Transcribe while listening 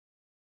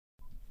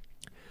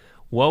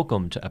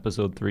Welcome to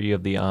episode 3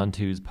 of the On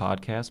Twos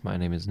podcast. My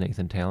name is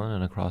Nathan Talon,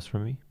 and across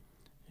from me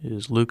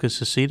is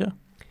Lucas Acita.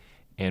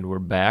 And we're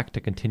back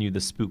to continue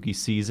the spooky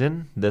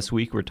season. This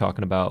week we're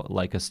talking about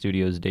Laika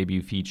Studios'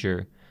 debut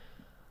feature,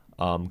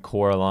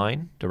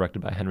 Coraline, directed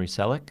by Henry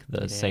Selick,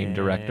 the same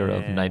director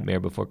of Nightmare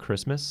Before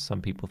Christmas.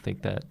 Some people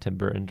think that Tim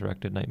Burton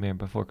directed Nightmare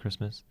Before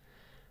Christmas,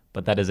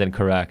 but that is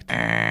incorrect.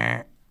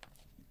 Henry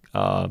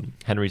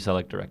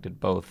Selick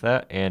directed both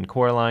that and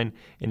Coraline,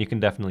 and you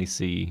can definitely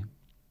see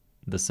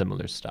the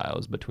similar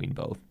styles between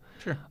both.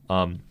 Sure.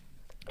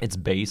 It's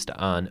based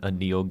on a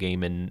Neil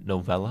Gaiman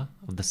novella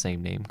of the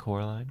same name,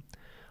 Coraline.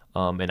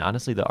 And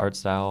honestly, the art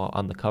style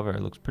on the cover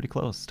looks pretty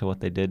close to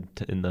what they did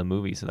in the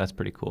movie, so that's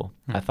pretty cool.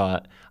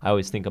 I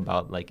always think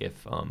about like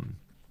if an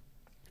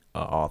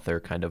author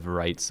kind of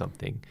writes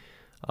something,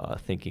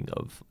 thinking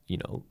of,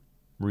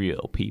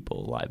 real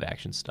people, live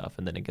action stuff,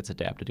 and then it gets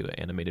adapted to an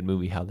animated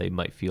movie, how they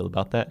might feel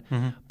about that.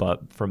 Mm-hmm.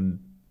 But from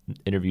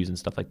interviews and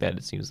stuff like that,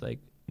 it seems like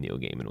Neil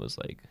Gaiman was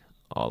like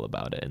all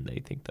about it, and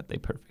they think that they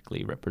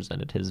perfectly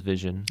represented his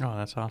vision. Oh,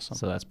 that's awesome.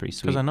 So that's pretty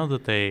sweet. Because I know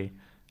that they,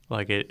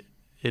 like it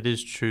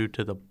is true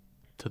to the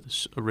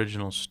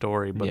original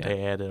story, but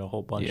they added a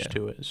whole bunch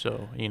to it.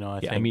 So, I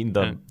think... I mean,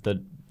 the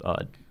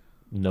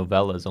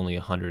novella is only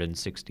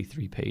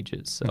 163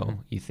 pages, so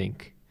you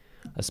think,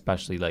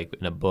 especially like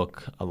in a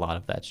book, a lot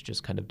of that's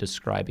just kind of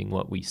describing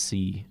what we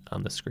see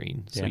on the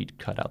screen. So you'd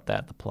cut out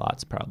the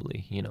plot's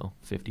probably,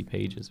 50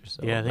 pages or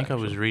so. Yeah, I think I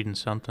was reading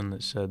something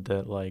that said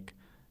that, like,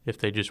 if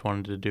they just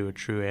wanted to do a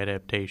true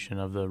adaptation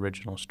of the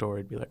original story,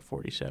 it'd be like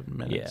 47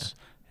 minutes.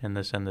 Yeah. And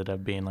this ended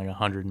up being like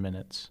 100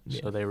 minutes.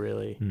 Yeah. So they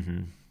really...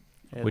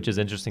 Which is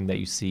interesting that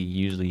you see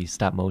usually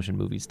stop-motion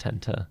movies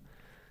tend to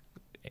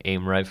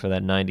aim right for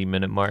that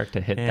 90-minute mark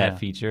to hit that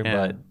feature,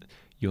 but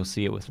you'll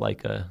see it with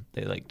Laika.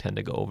 They tend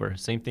to go over.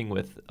 Same thing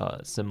with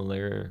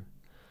similar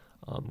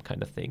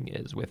kind of thing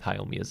is with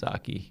Hayao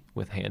Miyazaki.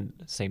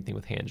 Same thing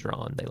with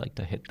hand-drawn. They like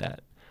to hit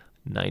that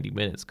 90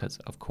 minutes because,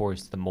 of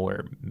course, the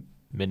more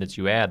minutes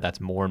you add, that's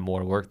more and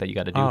more work that you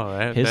got to do.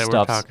 Oh,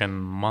 we're talking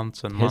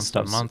months and months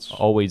and months.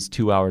 Always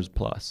 2 hours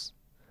plus.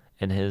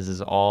 And his is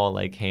all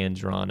like hand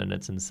drawn, and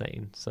it's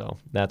insane. So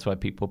that's why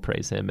people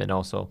praise him. And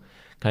also,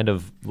 kind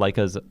of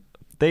Laika's,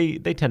 they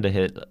tend to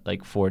hit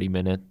like 40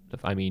 minutes.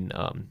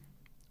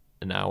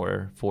 An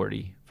hour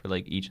 40 for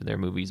like each of their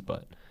movies.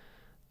 But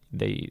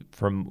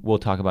we'll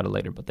talk about it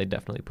later. But they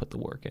definitely put the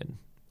work in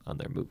on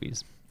their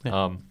movies.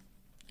 Yeah.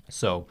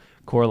 So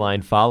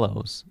Coraline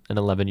follows an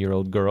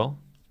 11-year-old girl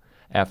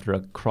after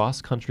a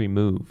cross-country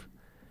move.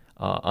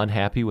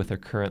 Unhappy with her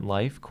current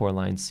life,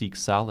 Coraline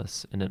seeks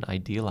solace in an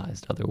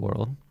idealized other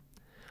world.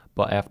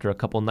 But after a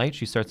couple nights,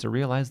 she starts to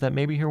realize that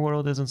maybe her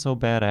world isn't so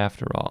bad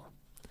after all.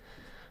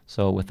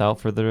 So without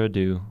further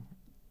ado,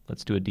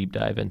 let's do a deep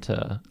dive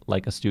into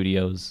Laika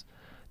Studios'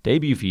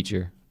 debut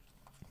feature,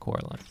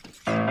 Coraline.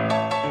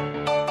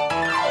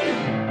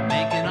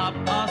 Making up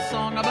a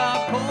song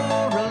about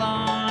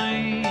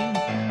Coraline.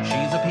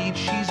 She's a peach,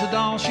 she's a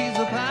doll, she's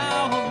a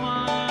pal of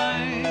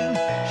mine.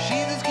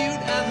 She's as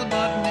cute as a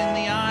button in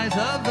the eyes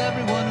of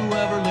everyone who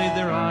ever laid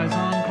their eyes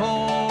on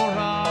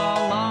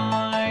Coraline.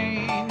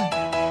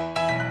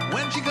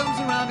 When she comes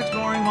around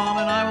exploring, Mom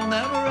and I will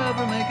never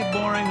ever make it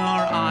boring.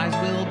 Our eyes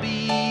will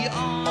be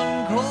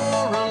on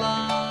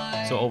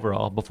Coraline. So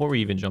overall, before we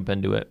even jump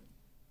into it,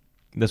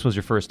 this was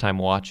your first time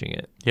watching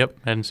it. Yep,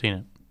 hadn't seen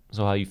it.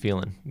 So how you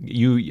feeling?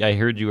 I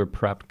heard you were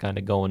prepped kind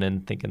of going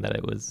in thinking that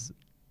it was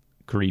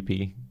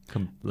creepy.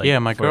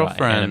 My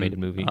girlfriend, animated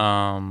movie.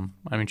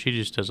 She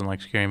just doesn't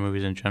like scary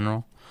movies in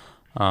general.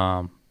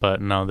 But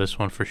no, this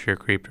one for sure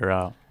creeped her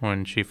out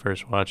when she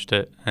first watched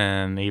it,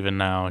 and even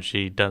now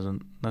she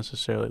doesn't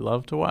necessarily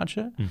love to watch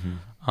it.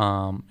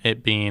 Mm-hmm.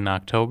 It being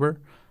October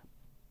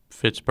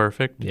fits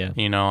perfect. Yeah.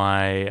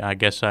 I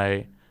guess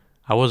I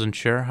wasn't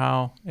sure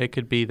how it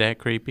could be that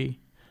creepy,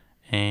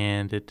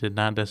 and it did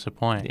not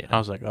disappoint. Yeah. I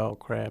was like, oh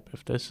crap!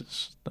 If this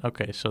is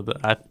okay, so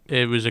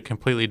it was a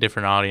completely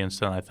different audience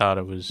than I thought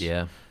it was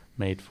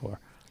made for.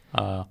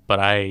 But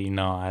I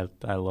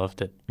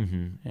loved it.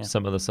 Mm-hmm. Yeah.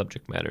 Some of the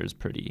subject matter is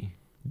pretty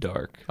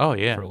dark. Oh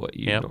yeah, for what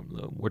you know,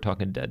 we're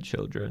talking dead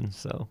children,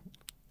 so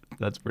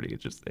that's pretty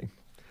interesting.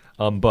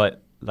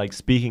 But like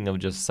speaking of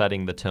just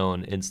setting the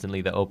tone,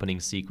 instantly the opening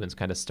sequence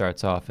kind of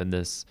starts off in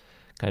this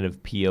kind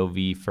of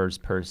POV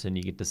first person.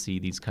 You get to see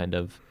these kind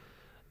of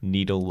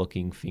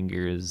needle-looking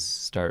fingers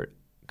start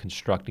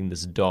constructing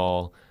this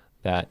doll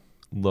that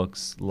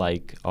looks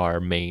like our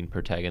main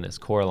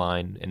protagonist,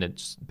 Coraline, and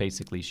it's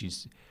basically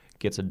she's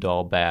gets a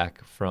doll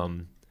back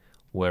from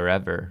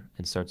wherever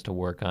and starts to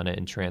work on it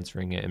and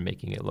transferring it and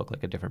making it look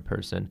like a different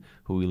person,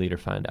 who we later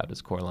find out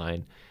is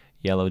Coraline.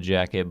 Yellow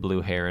jacket,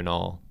 blue hair and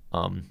all,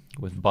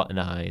 with button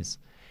eyes.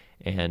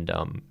 And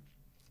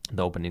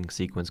the opening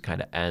sequence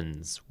kind of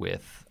ends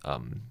with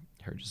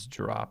her just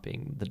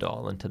dropping the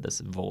doll into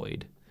this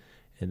void.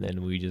 And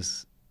then we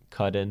just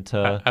cut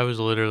into... I was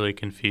literally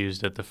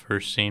confused at the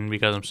first scene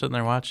because I'm sitting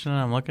there watching it,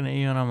 I'm looking at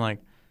you, and I'm like,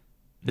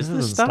 this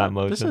isn't stop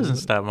motion. This isn't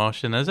stop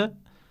motion, is it?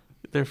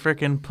 They're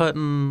freaking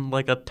putting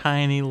like a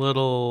tiny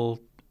little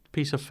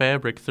piece of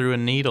fabric through a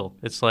needle.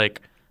 It's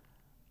like,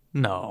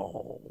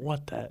 no,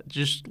 what that?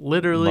 Just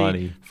literally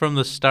Money. From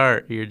the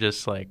start, you're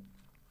just like,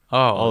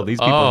 oh, these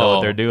people know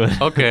what they're doing.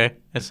 Okay,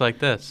 it's like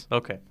this.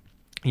 Okay.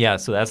 Yeah,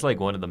 so that's like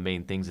one of the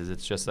main things is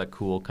it's just a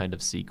cool kind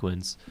of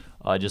sequence.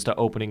 Just an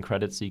opening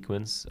credit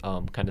sequence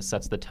kind of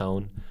sets the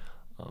tone.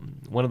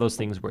 One of those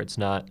things where it's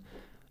not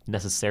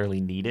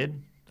necessarily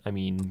needed. I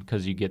mean,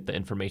 because you get the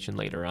information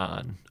later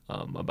on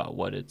about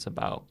what it's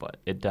about, but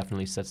it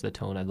definitely sets the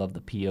tone. I love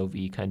the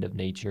POV kind of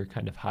nature,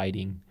 kind of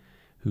hiding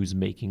who's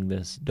making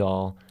this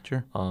doll.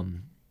 Sure.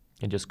 And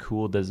just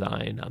cool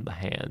design on the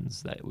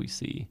hands that we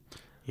see.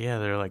 Yeah,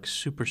 they're like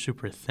super,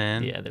 super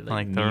thin. Yeah, they're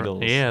like needles.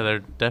 They're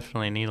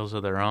definitely needles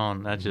of their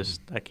own. I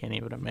can't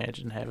even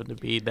imagine having to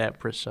be that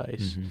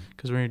precise.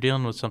 Because when you're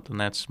dealing with something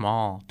that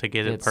small, to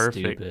get it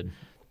perfect,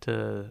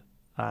 I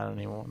don't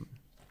even want.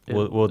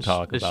 We'll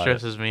talk about it. It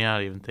stresses me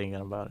out even thinking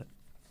about it.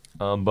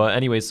 But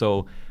anyway,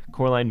 so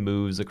Coraline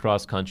moves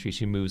across country.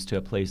 She moves to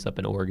a place up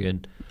in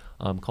Oregon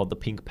called the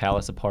Pink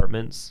Palace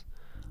Apartments,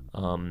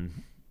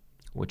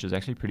 which is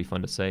actually pretty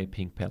fun to say,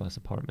 Pink Palace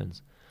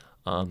Apartments.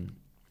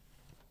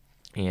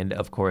 And,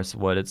 of course,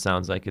 what it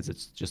sounds like is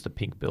it's just a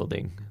pink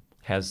building.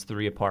 Has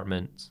 3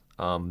 apartments,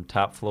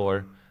 top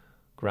floor,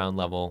 ground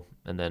level,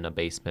 and then a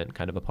basement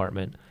kind of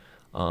apartment.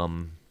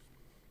 And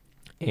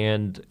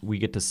we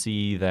get to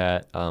see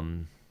that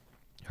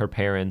her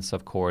parents,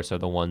 of course, are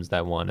the ones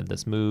that wanted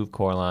this move.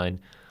 Coraline,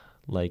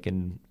 like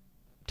in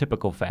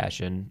typical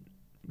fashion,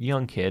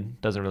 young kid,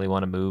 doesn't really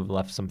want to move,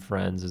 left some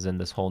friends, is in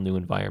this whole new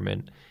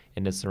environment,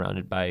 and is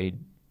surrounded by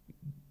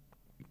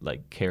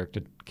like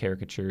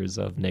caricatures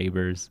of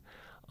neighbors.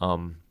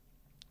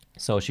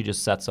 So she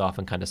just sets off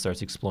and kind of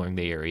starts exploring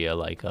the area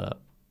like a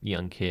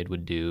young kid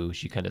would do.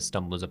 She kind of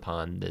stumbles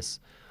upon this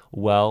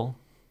well,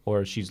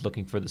 or she's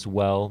looking for this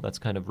well that's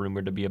kind of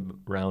rumored to be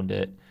around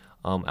it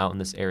out in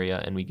this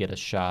area, and we get a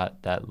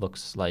shot that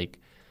looks like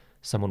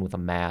someone with a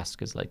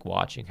mask is like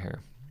watching her.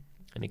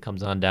 And he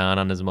comes on down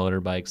on his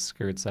motorbike,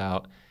 skirts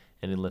out,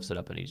 and he lifts it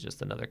up, and he's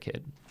just another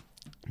kid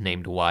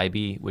named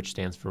Wybie, which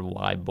stands for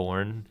Why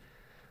Born,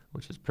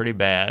 which is pretty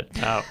bad.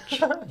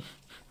 Ouch.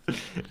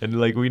 And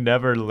like we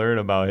never learn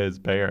about his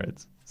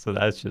parents, so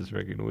that's just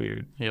freaking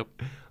weird. Yep.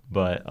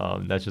 But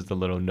that's just a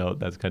little note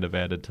that's kind of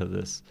added to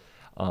this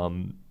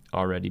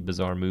already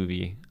bizarre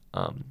movie.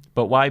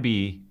 But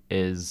Wybie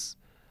has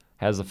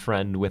a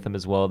friend with him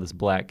as well, this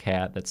black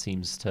cat that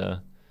seems to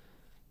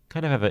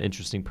kind of have an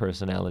interesting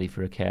personality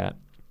for a cat.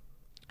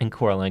 And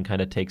Coraline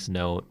kind of takes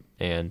note.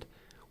 And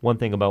one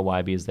thing about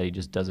Wybie is that he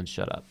just doesn't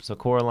shut up. So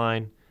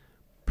Coraline,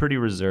 pretty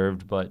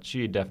reserved, but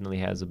she definitely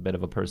has a bit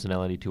of a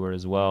personality to her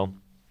as well.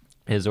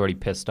 Is already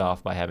pissed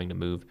off by having to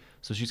move.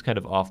 So she's kind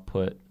of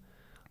off-put,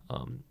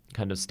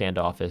 kind of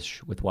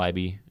standoffish with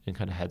Wybie, and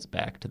kind of heads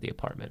back to the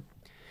apartment.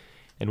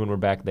 And when we're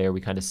back there, we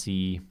kind of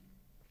see,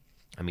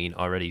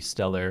 already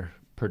stellar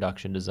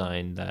production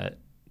design that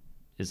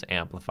is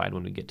amplified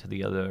when we get to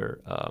the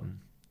other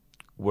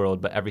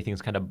world, but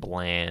everything's kind of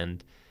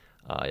bland,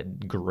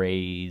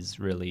 grays,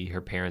 really.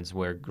 Her parents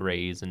wear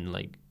grays and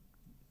like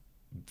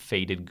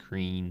faded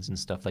greens and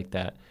stuff like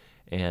that.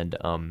 And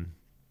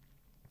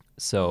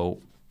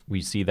so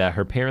we see that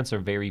her parents are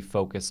very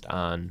focused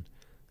on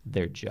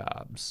their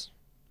jobs,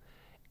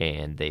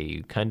 and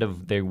they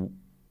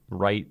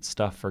write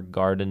stuff for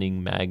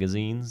gardening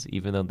magazines,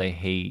 even though they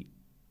hate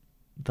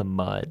the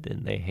mud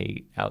and they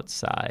hate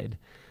outside.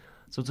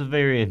 So it's a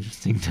very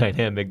interesting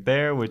dynamic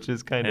there, which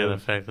is kind of... the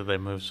fact that they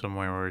move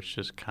somewhere where it's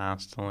just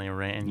constantly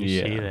raining.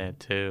 You see that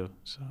too.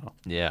 So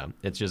yeah,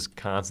 it's just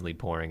constantly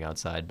pouring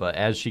outside. But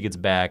as she gets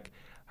back,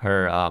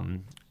 her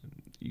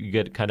you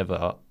get kind of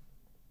a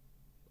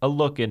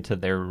look into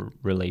their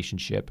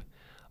relationship.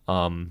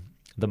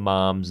 The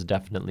mom's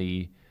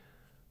definitely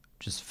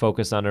just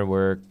focused on her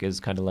work,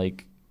 is kind of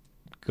like,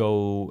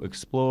 go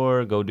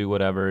explore, go do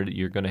whatever.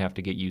 You're going to have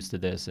to get used to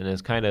this. And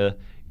is kind of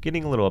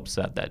getting a little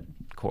upset that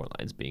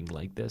Coraline's being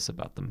like this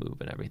about the move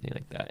and everything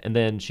like that. And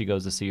then she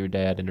goes to see her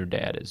dad, and her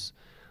dad is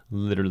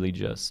literally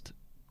just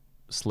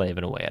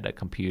slaving away at a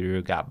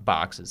computer, got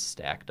boxes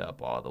stacked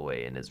up all the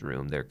way in his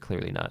room. They're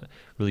clearly not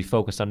really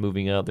focused on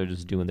moving out. They're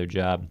just doing their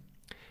job.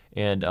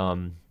 And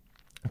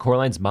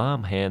Coraline's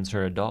mom hands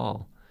her a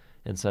doll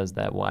and says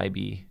that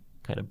Wybie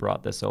kind of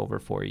brought this over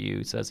for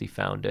you, says he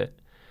found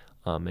it.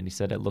 And he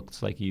said, it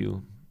looks like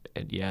you.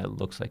 And yeah, it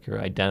looks like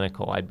you're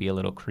identical. I'd be a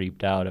little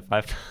creeped out if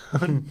I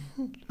found,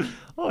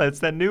 oh, it's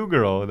that new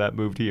girl that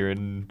moved here,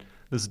 and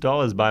this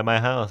doll is by my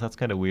house. That's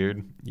kind of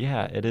weird.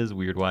 Yeah, it is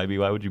weird, Wybie.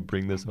 Why would you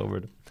bring this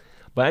over?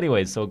 But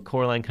anyway, so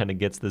Coraline kind of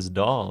gets this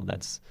doll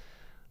that's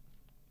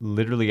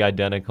literally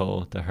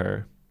identical to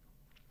her.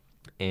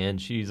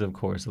 And she's, of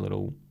course, a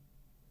little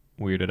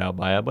weirded out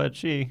by it, but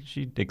she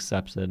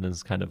accepts it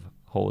and kind of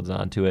holds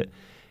on to it.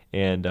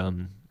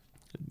 And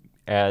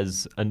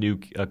as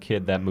a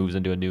kid that moves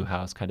into a new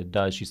house kind of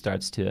does, she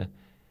starts to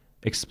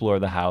explore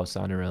the house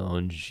on her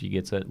own.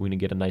 We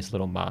get a nice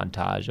little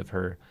montage of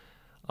her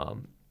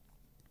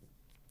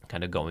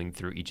kind of going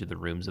through each of the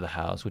rooms of the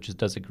house, which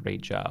does a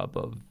great job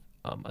of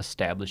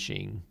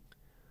establishing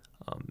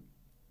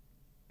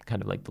kind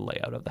kind of like the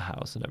layout of the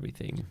house and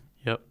everything.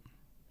 Yep.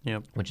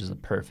 Which is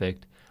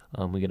perfect.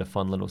 We get a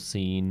fun little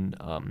scene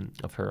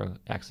of her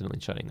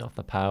accidentally shutting off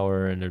the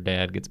power, and her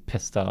dad gets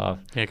pissed off.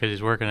 Yeah, because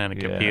he's working on a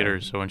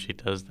computer, so when she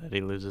does that, he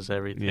loses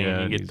everything.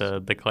 Yeah, you get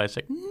the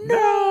classic,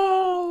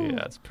 no!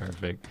 Yeah, it's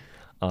perfect.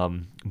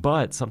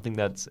 But something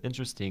that's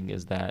interesting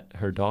is that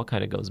her doll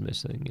kind of goes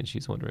missing, and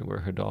she's wondering where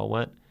her doll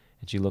went.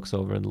 And she looks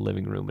over in the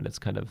living room, and it's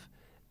kind of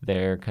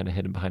there, kind of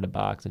hidden behind a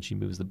box, and she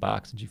moves the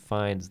box, and she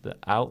finds the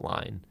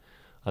outline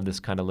of this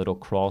kind of little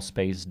crawl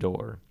space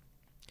door.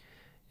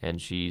 And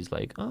she's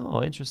like,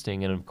 oh,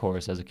 interesting. And of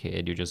course, as a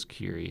kid, you're just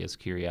curious.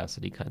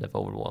 Curiosity kind of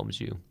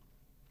overwhelms you.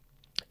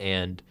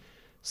 And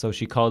so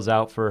she calls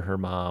out for her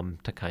mom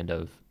to kind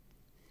of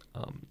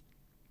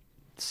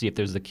see if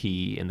there's a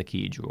key in the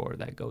key drawer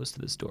that goes to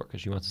this door,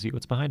 because she wants to see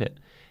what's behind it.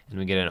 And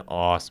we get an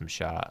awesome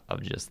shot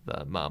of just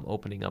the mom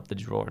opening up the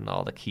drawer, and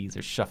all the keys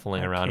are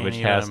shuffling around, which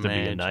has to be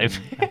a knife.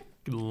 I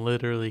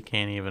literally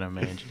can't even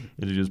imagine.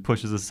 And she just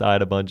pushes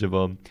aside a bunch of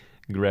them,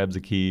 grabs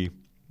a key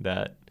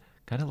that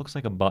kind of looks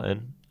like a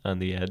button on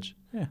the edge,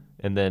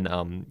 and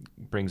then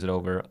brings it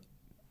over,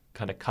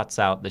 kind of cuts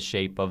out the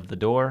shape of the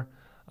door,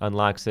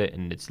 unlocks it,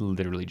 and it's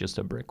literally just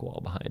a brick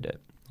wall behind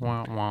it.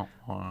 Wah, wah,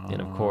 wah.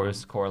 And of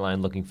course,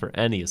 Coraline, looking for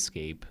any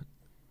escape,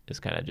 is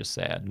kind of just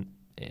sad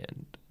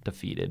and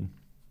defeated.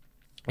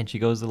 And she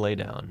goes to lay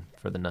down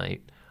for the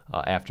night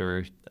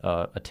after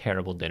a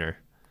terrible dinner,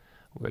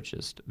 which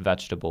is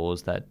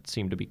vegetables that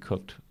seem to be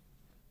cooked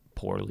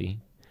poorly.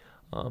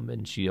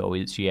 And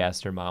she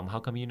asked her mom, how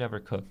come you never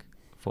cook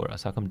for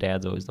us? How come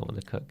Dad's always the one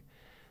to cook?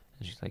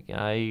 And she's like,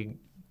 yeah, I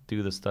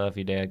do the stuff,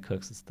 your dad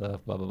cooks the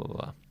stuff, blah, blah, blah,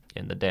 blah.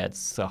 And the dad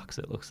sucks,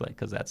 it looks like,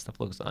 because that stuff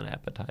looks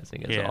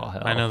unappetizing as all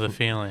hell. I know the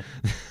feeling.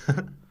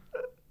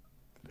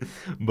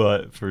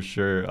 But for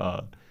sure,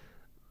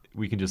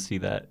 we can just see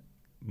that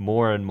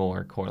more and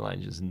more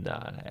Coraline's just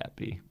not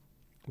happy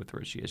with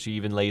where she is. She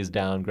even lays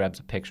down, grabs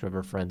a picture of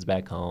her friends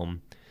back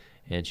home,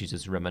 and she's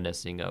just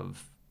reminiscing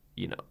of,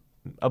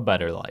 a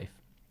better life.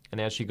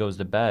 And as she goes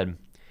to bed,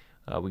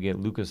 we get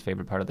Luca's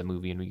favorite part of the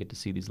movie, and we get to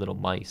see these little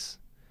mice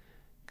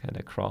kind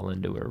of crawl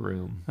into her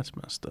room. That's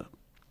messed up.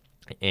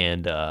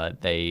 And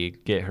they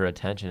get her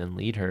attention and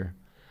lead her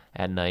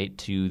at night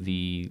to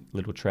the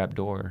little trap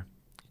door.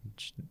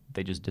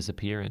 They just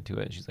disappear into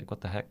it. She's like, what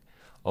the heck?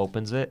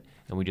 Opens it,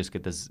 and we just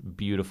get this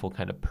beautiful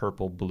kind of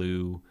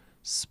purple-blue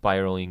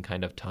spiraling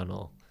kind of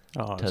tunnel.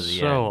 Oh, it's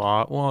so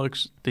odd. Well,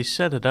 they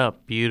set it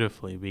up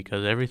beautifully,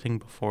 because everything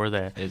before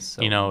that, it's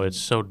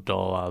so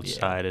dull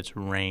outside. Yeah. It's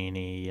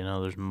rainy.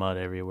 There's mud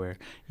everywhere.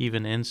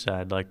 Even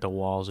inside, like, the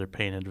walls are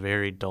painted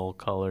very dull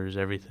colors.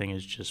 Everything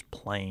is just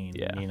plain.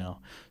 Yeah.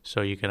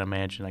 So you can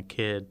imagine a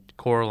kid,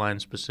 Coraline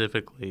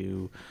specifically,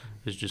 who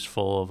is just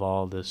full of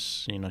all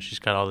this. She's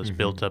got all this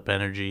built-up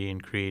energy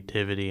and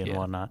creativity and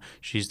whatnot.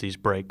 She's these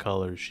bright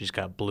colors. She's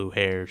got blue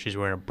hair. She's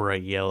wearing a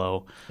bright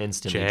yellow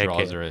instantly jacket.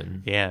 Draws her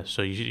in. Yeah.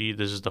 So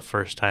this is the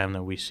first time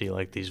that we see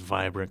like these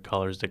vibrant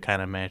colors that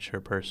kind of match her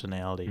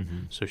personality. Mm-hmm.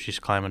 So she's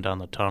climbing down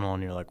the tunnel,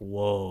 and you're like,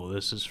 whoa,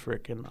 this is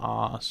freaking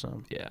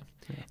awesome. Yeah.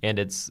 And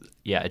it's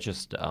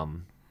just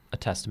a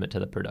testament to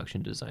the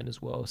production design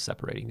as well,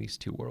 separating these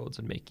two worlds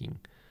and making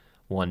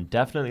one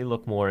definitely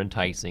look more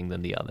enticing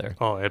than the other.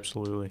 Oh,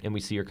 absolutely. And we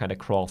see her kind of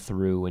crawl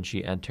through when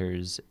she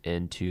enters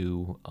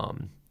into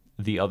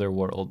the other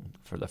world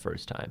for the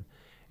first time.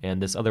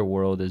 And this other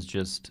world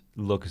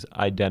looks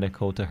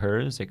identical to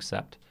hers,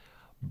 except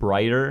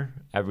brighter.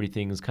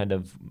 Everything's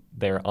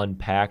they're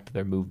unpacked,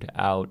 they're moved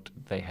out,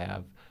 they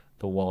have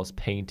the walls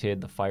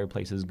painted, the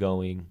fireplace is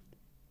going,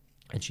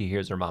 and she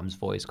hears her mom's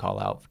voice call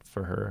out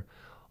for her.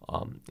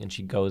 And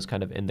she goes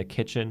kind of in the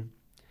kitchen,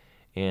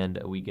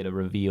 and we get a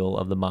reveal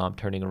of the mom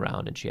turning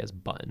around, and she has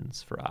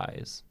buttons for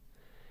eyes.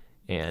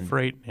 And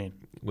frightening.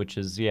 Which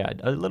is,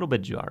 a little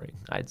bit jarring,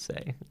 I'd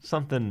say.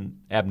 Something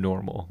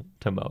abnormal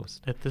to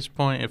most. At this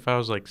point, if I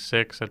was like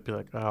 6, I'd be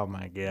like, oh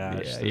my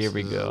gosh. Yeah, here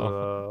we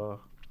go.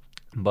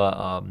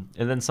 But,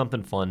 and then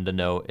something fun to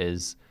note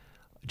is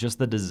just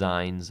the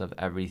designs of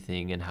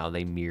everything and how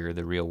they mirror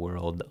the real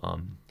world.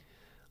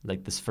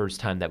 Like this first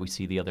time that we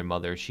see the other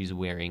mother, she's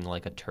wearing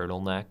like a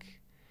turtleneck.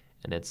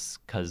 And it's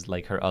because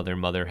like her real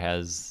mother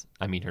has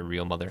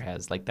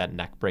like that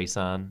neck brace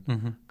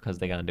on because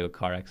they got into a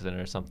car accident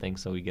or something.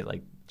 So we get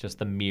like just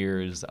the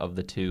mirrors of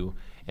the two,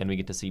 and we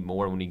get to see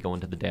more when we go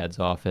into the dad's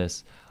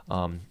office.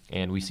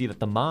 And we see that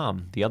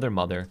the other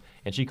mother,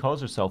 and she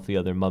calls herself the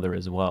other mother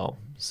as well.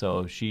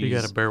 So she's... You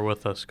got to bear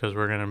with us because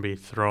we're going to be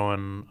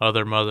throwing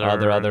other mother,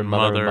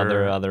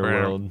 other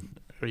world.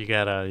 You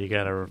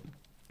gotta,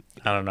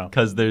 I don't know.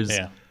 Because there's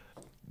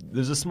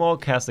a small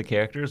cast of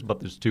characters, but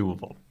there's 2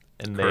 of them.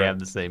 And Correct. They have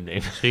the same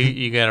name. So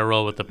you got to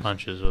roll with the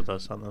punches with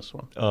us on this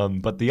one.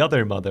 But the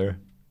other mother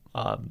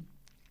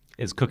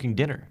is cooking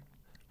dinner,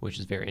 which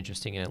is very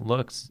interesting, and it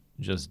looks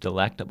just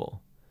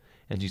delectable.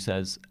 And she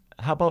says,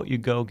 how about you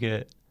go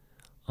get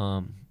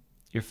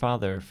your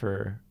father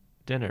for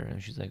dinner?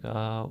 And she's like,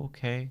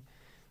 okay.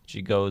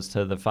 She goes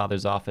to the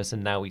father's office,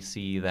 and now we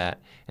see that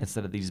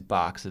instead of these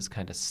boxes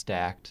kind of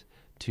stacked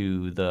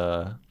to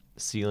the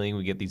ceiling.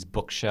 We get these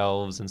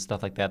bookshelves and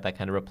stuff like that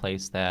kind of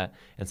replace that.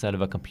 Instead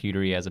of a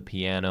computer, he has a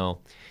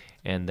piano.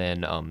 And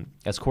then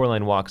as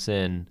Coraline walks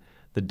in,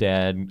 the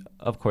dad,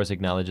 of course,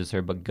 acknowledges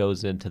her, but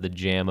goes into the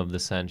jam of the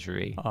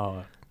century.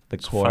 Oh, the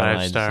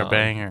Coraline 5-star song,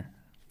 banger.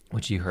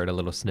 which you heard a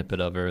little snippet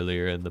of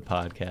earlier in the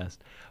podcast.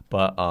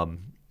 But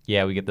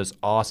yeah, we get this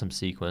awesome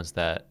sequence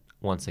that,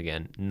 once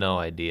again, no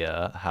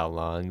idea how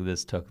long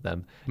this took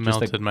them.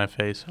 Melted my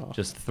face off.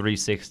 Just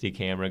 360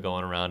 camera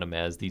going around him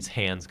as these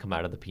hands come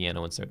out of the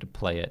piano and start to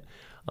play it.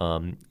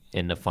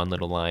 In a fun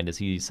little line as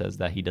he says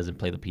that he doesn't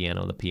play the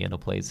piano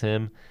plays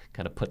him,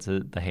 kind of puts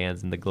the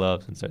hands in the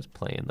gloves and starts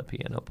playing the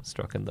piano,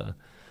 striking the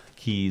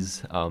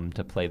keys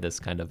to play this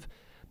kind of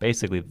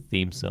basically the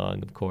theme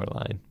song of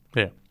Coraline.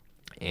 Yeah.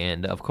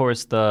 And of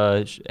course,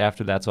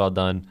 after that's all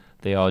done,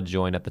 they all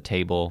join at the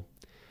table,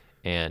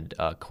 and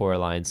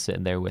Coraline's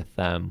sitting there with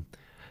them,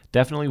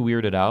 definitely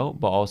weirded out,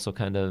 but also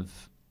kind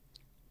of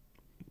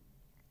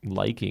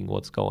liking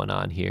what's going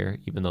on here,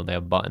 even though they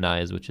have button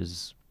eyes, which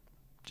is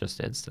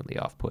just instantly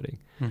off-putting.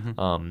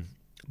 Mm-hmm.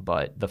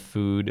 But the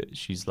food,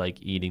 she's like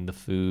eating the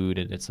food,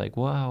 and it's like,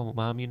 wow,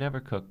 Mom, you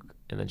never cook.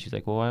 And then she's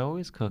like, well, I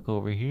always cook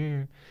over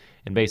here.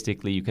 And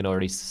basically, you can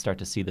already start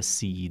to see the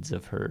seeds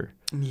of her,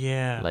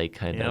 like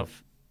kind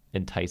of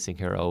enticing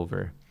her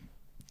over.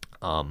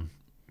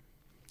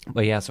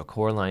 But yeah, so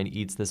Coraline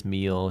eats this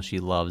meal. She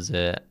loves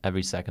it,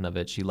 every second of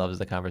it. She loves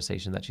the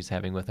conversation that she's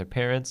having with her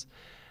parents.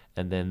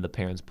 And then the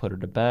parents put her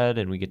to bed,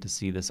 and we get to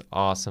see this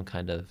awesome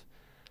kind of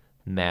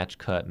match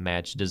cut,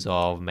 match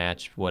dissolve,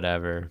 match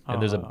whatever.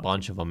 And there's a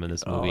bunch of them in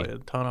this movie. Oh, a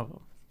ton of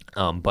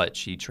them. But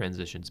she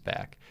transitions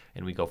back,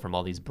 and we go from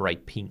all these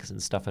bright pinks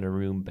and stuff in her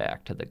room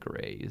back to the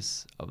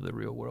grays of the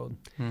real world.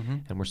 Mm-hmm.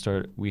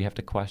 And we have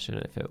to question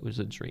if it was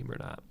a dream or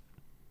not.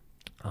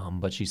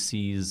 But she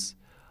sees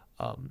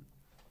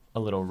a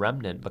little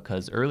remnant,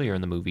 because earlier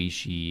in the movie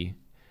she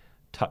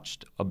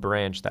touched a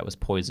branch that was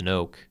poison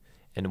oak,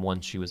 and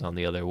once she was on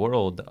the other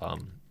world,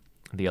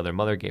 the other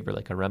mother gave her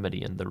like a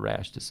remedy, and the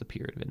rash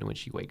disappeared. And when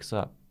she wakes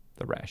up,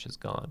 the rash is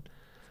gone.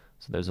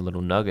 So there's a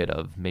little nugget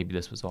of maybe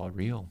this was all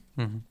real.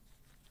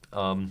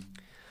 Mm-hmm.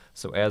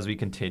 So as we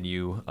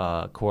continue,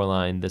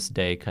 Coraline this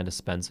day kind of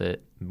spends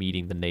it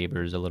meeting the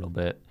neighbors a little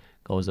bit,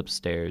 goes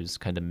upstairs,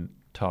 kind of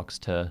talks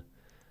to,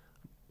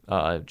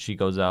 she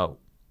goes out,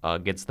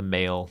 gets the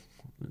mail,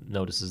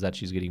 notices that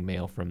she's getting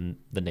mail from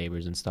the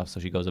neighbors and stuff. So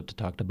she goes up to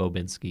talk to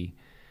Bobinsky,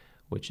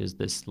 which is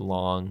this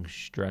long,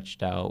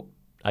 stretched out,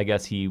 I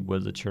guess he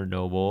was a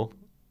Chernobyl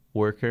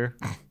worker,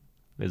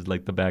 is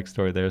like the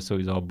backstory there. So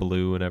he's all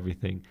blue and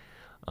everything.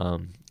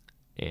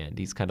 And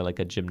he's kind of like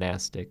a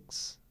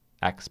gymnastics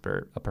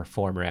expert, a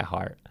performer at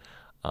heart,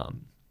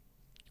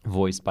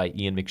 voiced by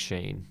Ian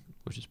McShane,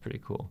 which is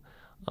pretty cool.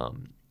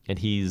 And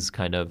he's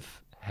kind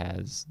of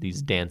has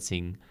these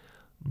dancing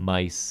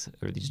mice,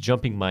 or these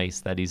jumping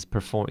mice that he's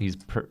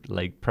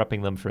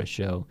prepping them for a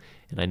show.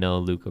 And I know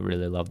Luca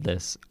really loved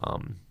this.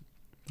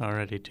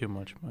 Already too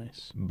much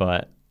mice.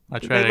 But I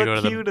try they to look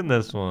go to cute in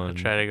this one. I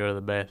try to go to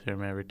the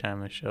bathroom every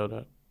time they showed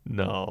up.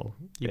 No,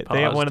 You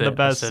they have one of the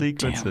paused it and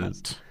best said, "Damn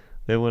sequences. it."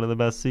 They have one of the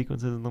best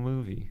sequences in the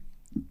movie.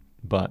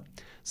 But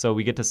so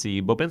we get to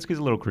see Bobinsky's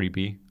a little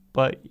creepy,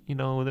 but you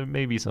know there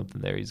may be something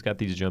there. He's got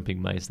these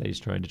jumping mice that he's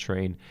trying to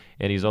train,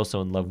 and he's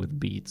also in love with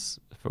beats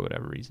for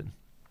whatever reason.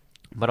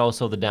 But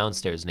also the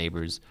downstairs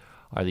neighbors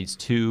are these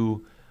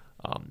two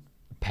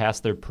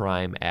past their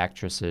prime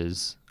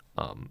actresses.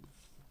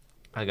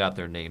 I got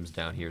their names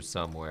down here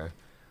somewhere,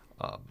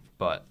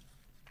 but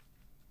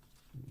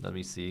let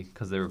me see,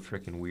 because they were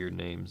freaking weird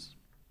names.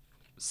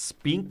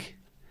 Spink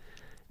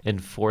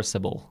and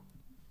Forcible.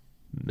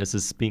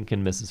 Mrs. Spink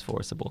and Mrs.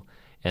 Forcible.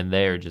 And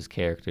they're just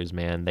characters,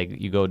 man.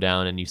 You go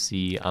down and you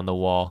see on the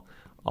wall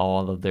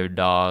all of their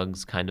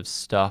dogs kind of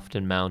stuffed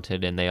and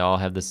mounted, and they all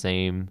have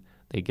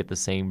they get the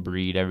same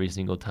breed every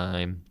single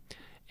time.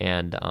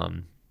 And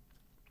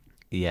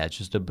yeah, it's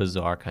just a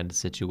bizarre kind of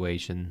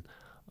situation.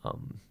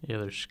 Yeah,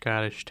 they're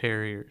Scottish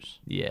Terriers.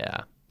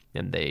 Yeah,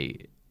 and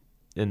they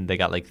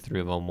got like 3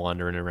 of them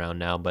wandering around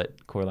now,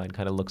 but Coraline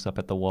kind of looks up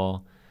at the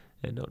wall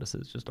and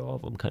notices just all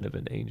of them kind of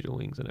in angel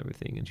wings and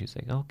everything, and she's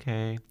like,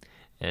 okay.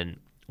 And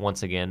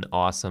once again,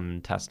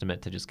 awesome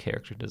testament to just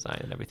character design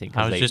and everything.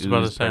 I was just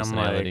about to say, I'm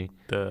like,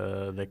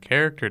 the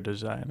character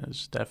design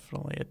is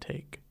definitely a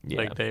take. Yeah.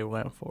 Like, they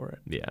went for it.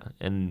 Yeah,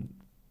 and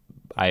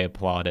I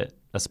applaud it,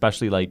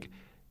 especially like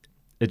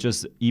it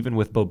just, even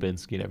with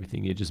Bobinsky and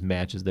everything, it just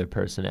matches their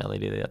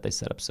personality that they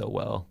set up so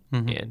well.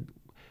 Mm-hmm. And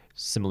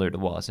similar to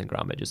Wallace and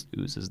Gromit, it just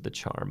oozes the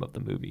charm of the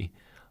movie.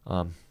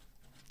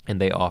 And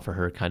they offer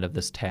her kind of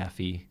this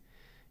taffy,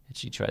 and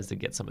she tries to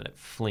get some, and it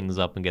flings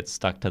up and gets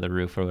stuck to the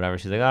roof or whatever.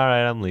 She's like, all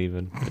right, I'm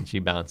leaving. And she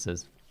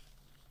bounces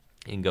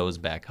and goes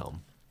back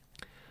home.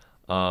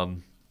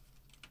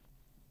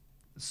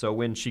 So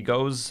when she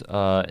goes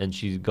and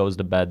she goes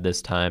to bed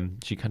this time,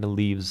 she kind of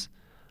leaves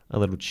a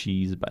little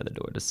cheese by the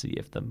door to see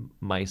if the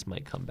mice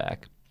might come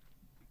back.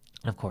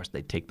 And of course,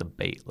 they take the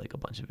bait like a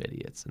bunch of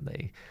idiots, and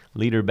they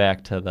lead her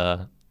back to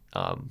the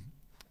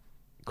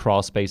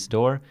crawl space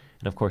door.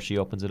 And of course, she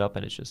opens it up,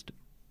 and it's just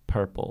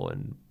purple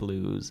and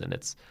blues, and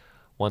it's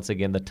once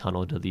again the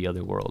tunnel to the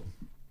other world.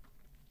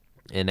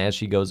 And as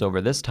she goes over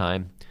this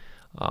time,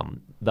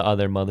 the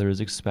other mother is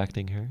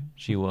expecting her.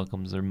 She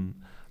welcomes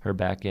her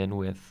back in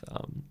with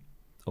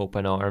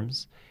open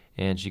arms,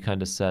 and she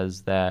kind of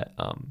says that,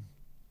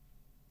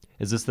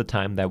 is this the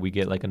time that we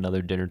get like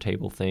another dinner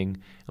table thing,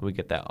 and we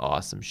get that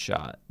awesome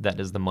shot? That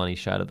is the money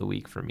shot of the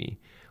week for me,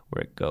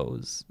 where it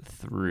goes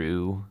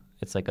through.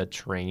 It's like a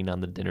train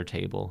on the dinner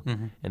table,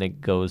 and it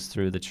goes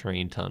through the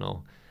train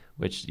tunnel,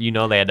 which they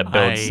had to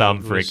build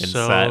some freaking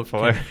set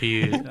for.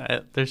 Confused.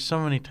 There's so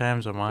many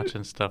times I'm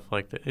watching stuff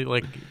like that.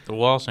 Like the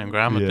Wallace and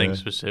Gromit thing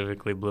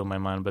specifically blew my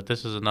mind, but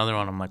this is another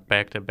one. I'm like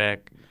back to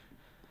back.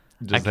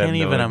 I can't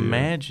even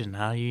imagine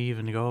how you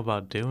even go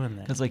about doing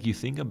that. Because like you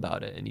think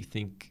about it, and you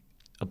think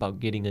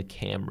about getting a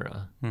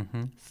camera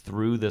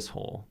through this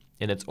hole,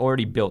 and it's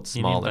already built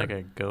smaller. You need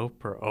like a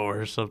GoPro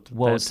or something.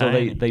 Well, so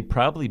they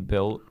probably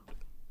built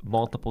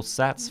multiple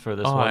sets for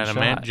this one shot.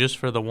 Imagine just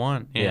for the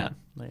one. Yeah,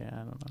 I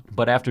don't know.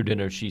 But after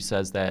dinner, she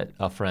says that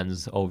a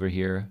friend's over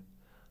here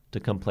to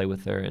come play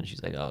with her, and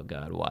she's like, oh,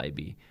 God,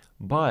 YB.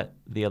 But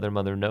the other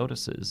mother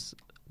notices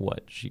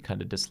what she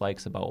kind of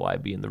dislikes about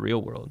YB in the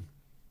real world,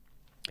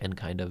 and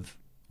kind of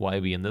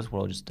YB in this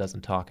world just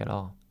doesn't talk at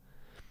all.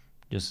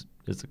 Just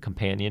is a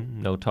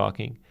companion, no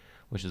talking,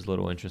 which is a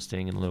little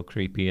interesting and a little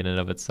creepy in and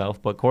of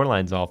itself. But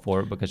Coraline's all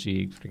for it because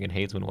she freaking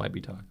hates when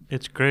YB talks.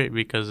 It's great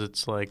because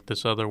it's like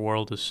this other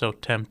world is so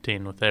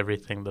tempting with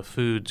everything. The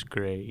food's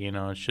great,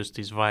 it's just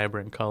these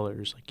vibrant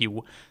colors. Like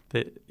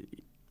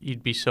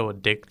you'd be so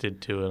addicted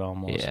to it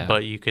almost. Yeah.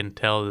 But you can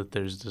tell that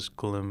there's this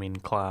glooming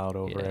cloud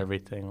over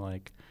everything.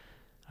 Like,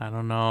 I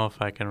don't know if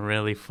I can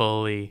really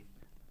fully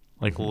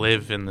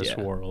live in this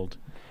world.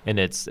 And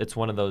it's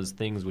one of those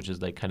things which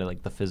is like kind of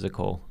like the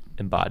physical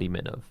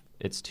embodiment of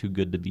it's too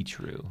good to be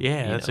true.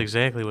 Yeah, that's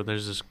exactly what.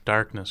 There's this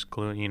darkness,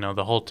 gloom.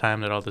 The whole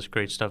time that all this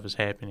great stuff is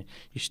happening,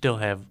 you still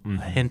have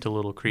a hint, a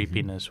little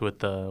creepiness with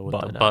the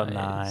button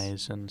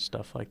eyes and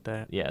stuff like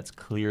that. Yeah, it's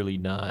clearly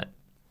not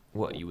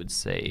what you would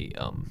say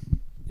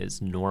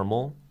is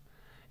normal.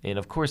 And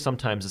of course,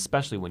 sometimes,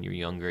 especially when you're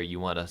younger, you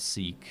want to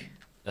seek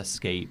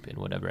escape in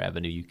whatever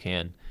avenue you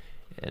can,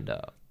 and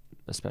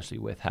especially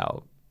with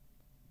how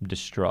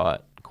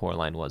distraught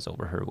Coraline was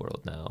over her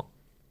world now,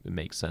 it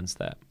makes sense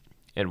that.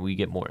 And we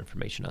get more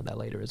information on that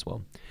later as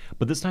well.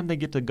 But this time they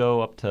get to go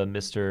up to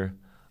Mr.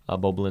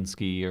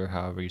 Bobulinski, or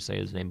however you say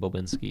his name,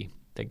 Bobulinski.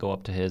 They go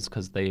up to his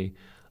because the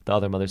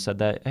other mother said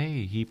that,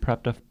 hey, he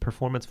prepped a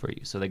performance for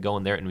you. So they go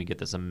in there and we get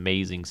this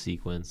amazing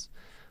sequence,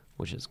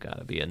 which has got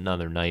to be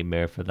another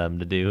nightmare for them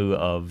to do,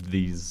 of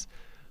these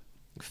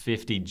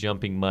 50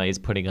 jumping mice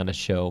putting on a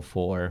show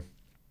for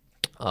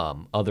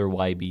other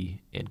YB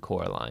and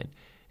Coraline.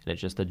 And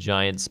it's just a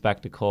giant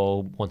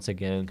spectacle, once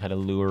again, kind of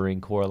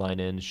luring Coraline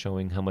in,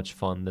 showing how much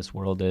fun this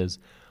world is.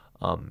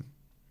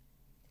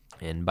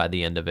 And by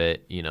the end of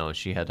it,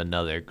 she had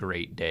another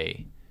great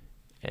day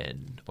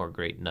or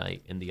great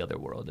night in the other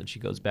world. And she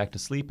goes back to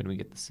sleep, and we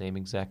get the same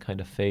exact kind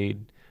of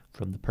fade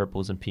from the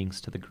purples and pinks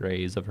to the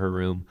grays of her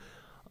room.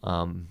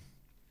 And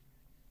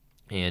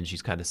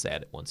she's kind of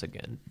sad once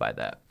again by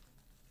that.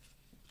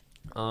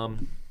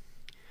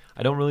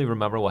 I don't really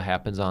remember what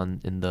happens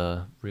in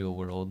the real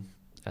world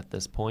at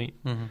this point,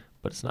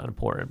 but it's not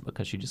important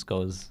because she just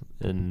goes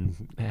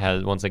and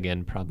has, once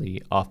again,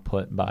 probably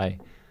off-put by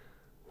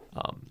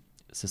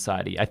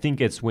society. I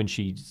think it's when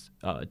she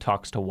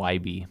talks to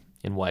YB,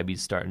 and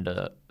YB's starting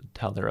to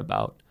tell her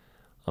about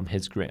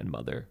his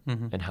grandmother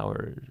and how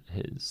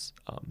his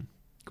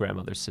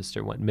grandmother's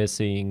sister went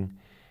missing,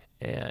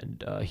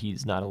 and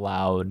he's not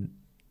allowed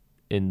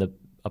in the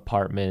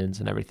apartments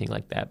and everything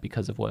like that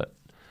because of what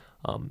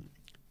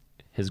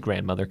his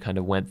grandmother kind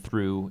of went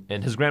through.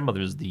 And his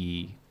grandmother's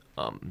the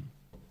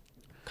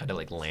kind of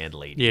like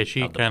landlady. Yeah,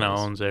 she kind of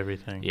owns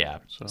everything. Yeah,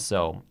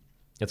 so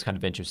it's kind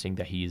of interesting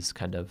that he's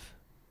kind of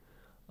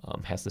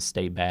has to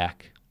stay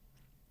back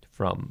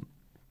from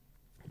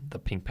the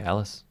Pink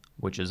Palace,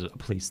 which is a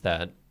place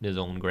that his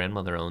own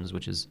grandmother owns,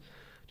 which is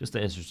just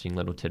an interesting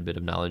little tidbit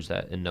of knowledge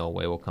that in no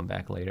way will come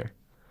back later.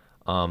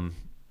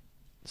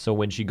 So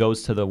when she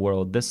goes to the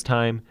world this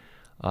time,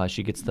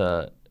 she gets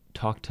to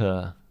talk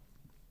to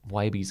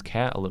YB's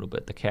cat a little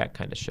bit. The cat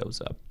kind of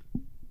shows up,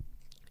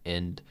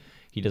 and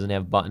he doesn't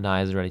have button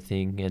eyes or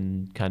anything,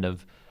 and kind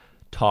of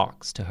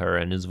talks to her,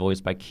 and is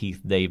voiced by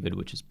Keith David,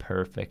 which is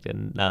perfect,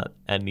 and not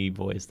any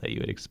voice that you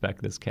would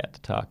expect this cat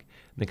to talk.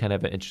 And they kind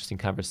of have an interesting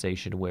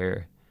conversation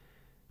where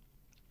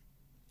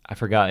I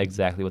forgot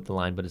exactly what the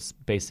line, but it's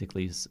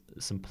basically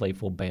some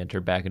playful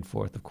banter back and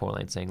forth of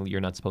Coraline saying,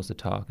 you're not supposed to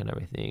talk and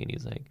everything. And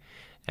he's like,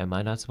 am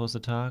I not supposed to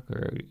talk,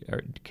 or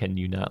can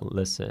you not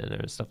listen,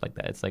 or stuff like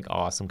that. It's like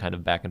awesome kind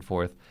of back and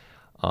forth.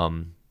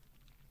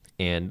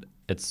 And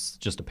it's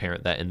just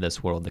apparent that in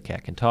this world the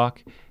cat can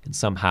talk, and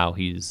somehow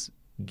he's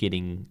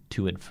getting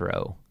to and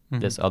fro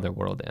this other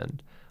world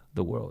and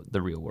the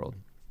real world.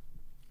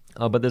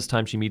 But this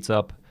time she meets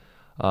up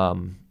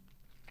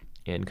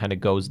and kind of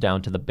goes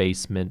down to the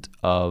basement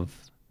of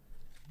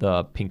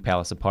the Pink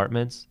Palace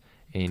apartments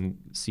and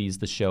sees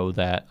the show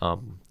that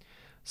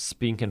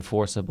Spink and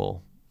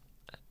Forcible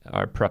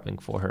are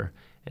prepping for her.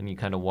 And you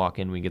kind of walk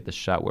in, we get the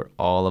shot where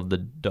all of the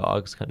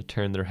dogs kind of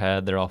turn their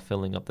head. They're all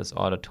filling up this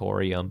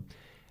auditorium,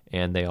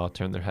 and they all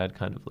turn their head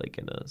kind of like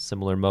in a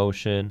similar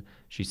motion.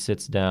 She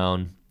sits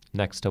down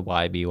next to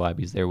Wybie.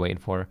 Wybie's there waiting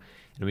for her.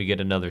 And we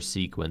get another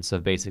sequence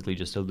of basically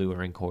just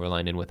alluring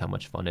Coraline in with how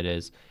much fun it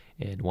is.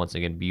 And once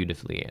again,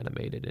 beautifully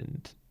animated.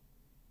 And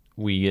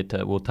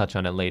we'll touch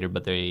on it later,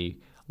 but they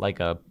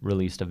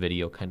released a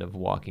video kind of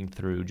walking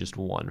through just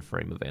one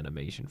frame of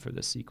animation for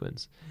this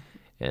sequence.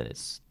 And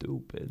it's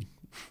stupid.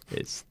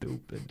 It's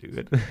stupid,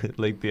 dude.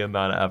 Like, the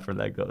amount of effort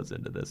that goes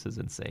into this is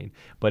insane.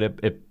 But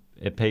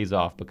it pays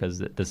off because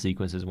the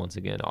sequence is, once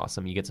again,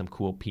 awesome. You get some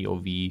cool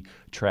POV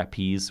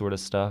trapeze sort of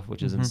stuff,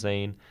 which is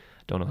insane.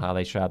 Don't know how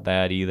they shot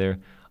that either.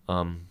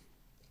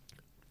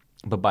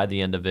 But by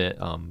the end of it,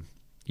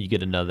 you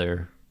get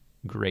another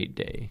great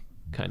day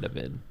kind of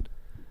in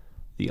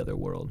the other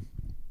world.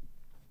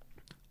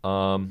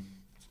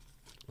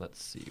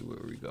 Let's see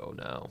where we go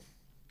now.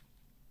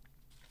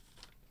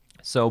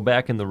 So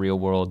back in the real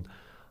world,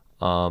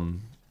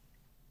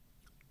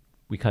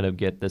 we kind of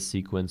get this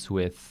sequence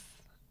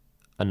with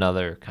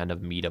another kind of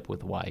meetup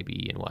with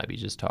Wybie, and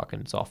Wybie's just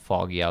talking. It's all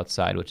foggy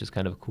outside, which is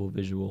kind of a cool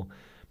visual.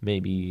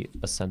 Maybe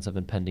a sense of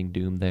impending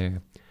doom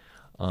there.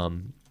 But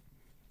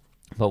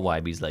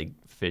Wybie's like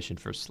fishing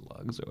for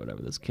slugs or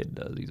whatever this kid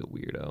does. He's a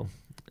weirdo.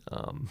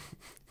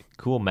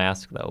 Cool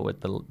mask, though,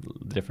 with the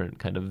different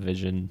kind of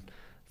vision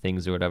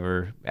things or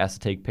whatever. Has to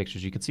take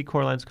pictures. You can see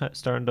Coraline's kind of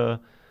starting to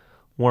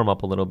warm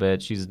up a little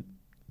bit. She's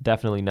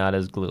definitely not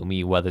as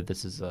gloomy, whether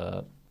this is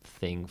a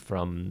thing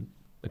from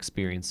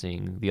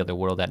experiencing the other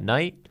world at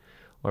night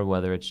or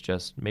whether it's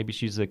just maybe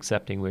she's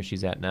accepting where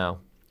she's at now.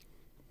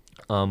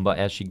 But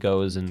as she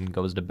goes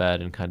to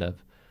bed and kind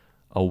of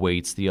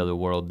awaits the other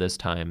world this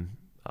time,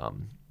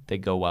 they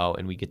go out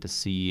and we get to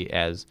see,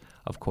 as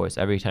of course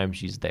every time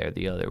she's there,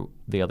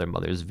 the other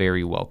mother is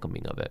very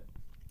welcoming of it.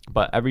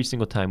 But every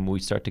single time we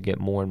start to get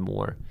more and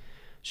more,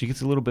 she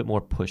gets a little bit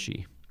more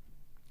pushy.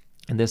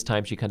 And this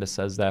time she kind of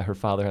says that her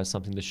father has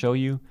something to show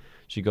you.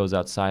 She goes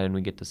outside and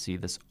we get to see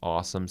this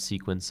awesome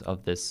sequence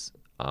of this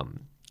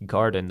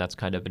garden that's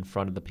kind of in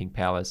front of the Pink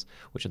Palace,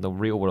 which in the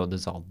real world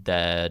is all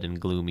dead and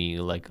gloomy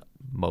like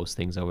most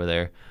things over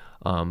there.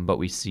 But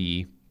we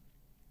see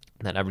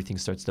that everything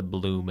starts to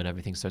bloom and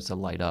everything starts to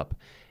light up.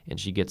 And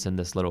she gets in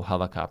this little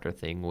helicopter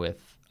thing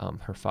with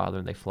her father,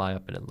 and they fly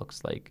up and it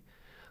looks like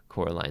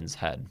Coraline's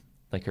head,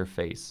 like her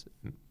face.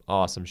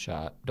 Awesome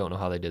shot. Don't know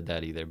how they did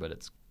that either, but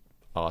it's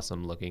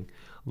awesome looking.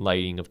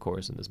 Lighting, of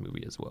course, in this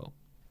movie as well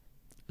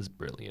is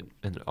brilliant,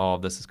 and all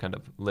of this is kind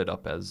of lit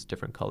up as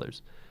different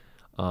colors.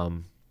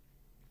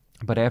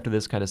 But after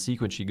this kind of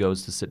sequence, she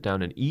goes to sit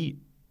down and eat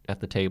at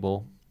the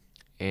table,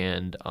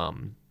 and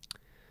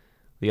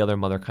the other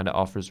mother kind of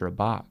offers her a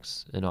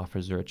box and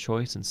offers her a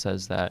choice and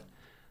says that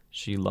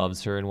she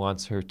loves her and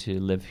wants her to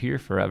live here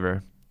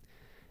forever,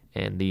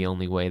 and the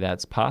only way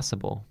that's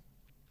possible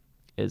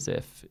is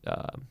if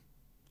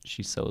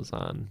she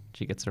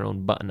gets her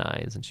own button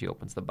eyes, and she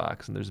opens the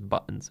box and there's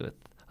buttons with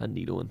a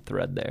needle and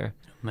thread there.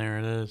 And there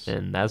it is.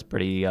 And that's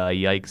pretty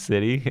yikes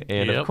city.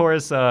 And of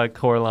course,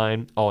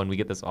 Coraline, and we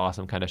get this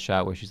awesome kind of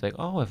shot where she's like,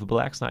 oh, if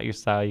black's not your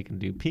style, you can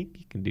do pink,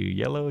 you can do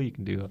yellow, you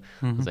can do...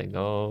 I was like,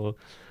 oh,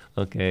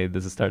 okay,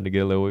 this is starting to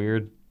get a little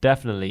weird.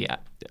 Definitely,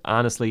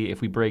 honestly, if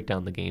we break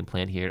down the game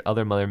plan here,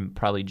 other mother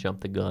probably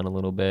jumped the gun a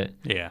little bit.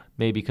 Yeah.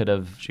 Maybe could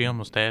have... She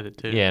almost had it,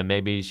 too. Yeah,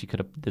 maybe she could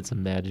have did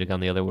some magic on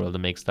the other world to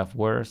make stuff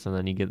worse, and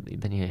then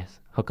you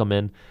hook them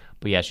in.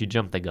 But yeah, she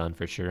jumped the gun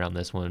for sure on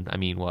this one. I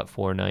mean, what,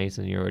 4 nights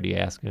and you're already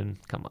asking?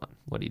 Come on,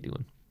 what are you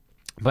doing?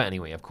 But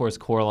anyway, of course,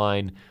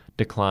 Coraline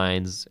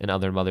declines, and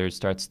other mother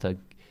starts to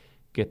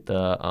get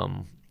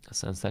the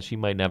sense that she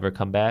might never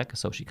come back,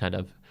 so she kind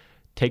of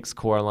takes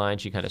Coraline,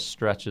 she kind of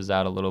stretches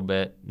out a little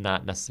bit,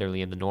 not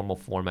necessarily in the normal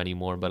form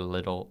anymore, but a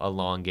little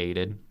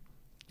elongated.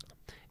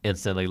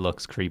 Instantly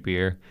looks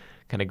creepier.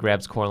 Kind of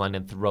grabs Coraline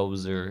and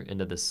throws her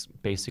into this,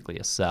 basically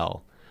a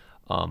cell.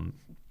 And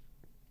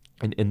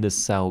in this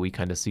cell, we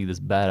kind of see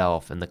this bed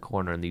elf in the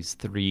corner and these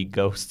 3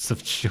 ghosts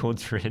of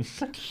children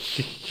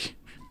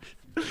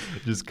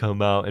just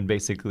come out and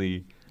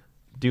basically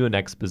do an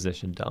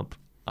exposition dump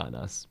on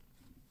us.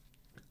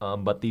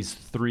 But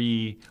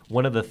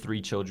one of the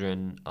 3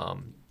 children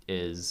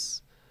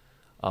is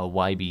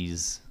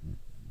Wybie's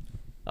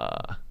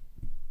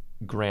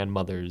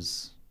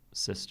grandmother's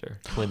sister,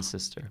 twin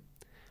sister,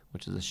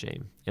 which is a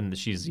shame. And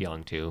she's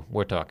young, too.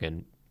 We're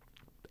talking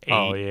 8.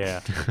 Oh, yeah,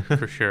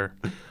 for sure.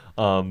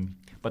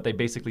 But they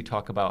basically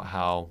talk about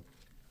how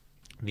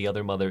the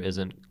other mother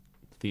isn't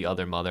the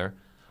other mother.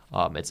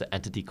 It's an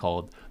entity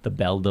called the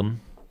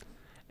Beldam.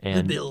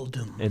 And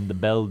the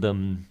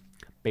Beldam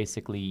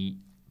basically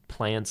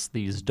plants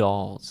these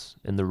dolls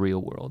in the real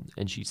world,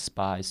 and she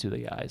spies through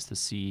the eyes to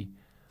see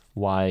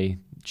why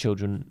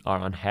children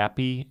are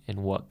unhappy and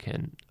what's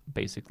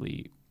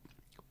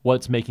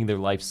making their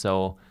life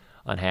so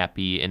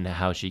unhappy, and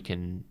how she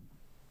can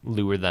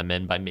lure them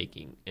in by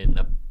making an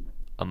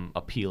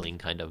appealing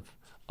kind of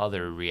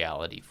other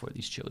reality for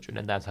these children.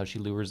 And that's how she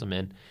lures them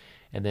in.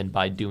 And then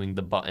by doing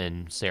the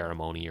button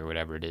ceremony or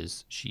whatever it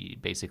is, she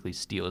basically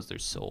steals their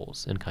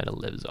souls and kind of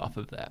lives off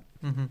of that.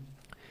 Mm-hmm.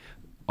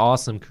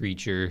 Awesome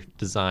creature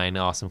design,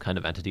 awesome kind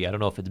of entity. I don't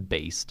know if it's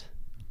based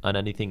on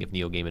anything, if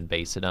Neil Gaiman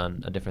based it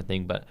on a different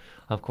thing, but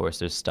of course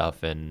there's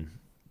stuff in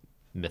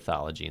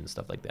mythology and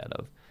stuff like that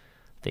of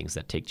things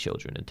that take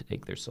children and to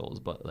take their souls.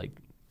 But like,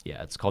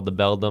 yeah, it's called the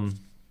Beldam,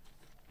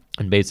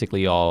 and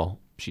basically all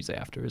she's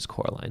after is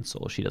Coraline's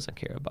soul. She doesn't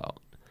care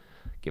about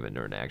giving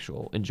her an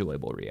actual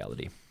enjoyable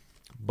reality.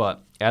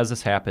 But as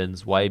this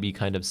happens, Wybie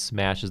kind of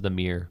smashes the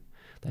mirror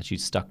that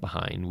she's stuck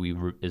behind,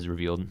 is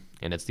revealed,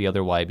 and it's the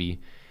other Wybie.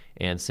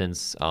 And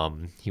since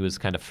he was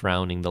kind of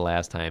frowning the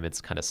last time,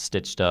 it's kind of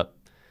stitched up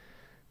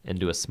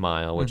into a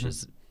smile, which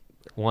is,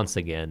 once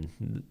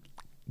again,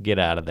 get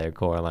out of there,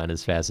 Coraline,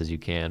 as fast as you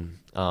can.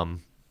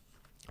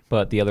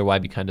 But the other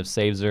Wybie kind of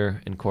saves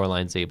her, and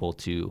Coraline's able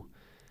to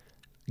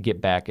get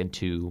back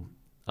into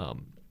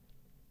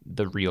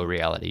the real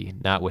reality,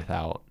 not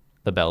without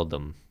the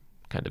Beldam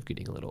kind of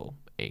getting a little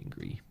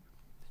angry,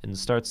 and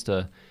starts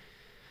to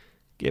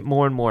get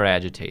more and more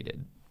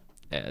agitated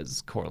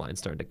as Coraline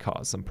started to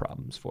cause some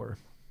problems for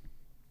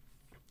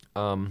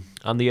her.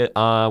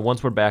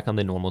 Once we're back on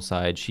the normal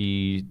side,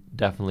 she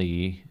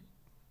definitely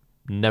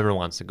never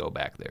wants to go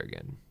back there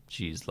again.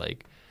 She's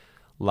like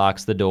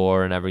locks the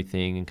door and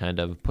everything and kind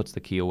of puts the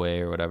key away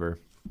or whatever.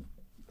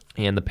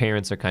 And the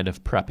parents are kind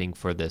of prepping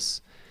for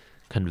this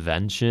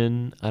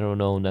convention. I don't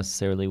know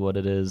necessarily what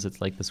it is.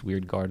 It's like this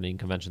weird gardening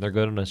convention. They're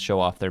going to show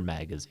off their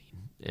magazine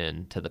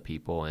and to the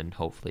people, and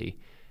hopefully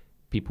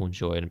people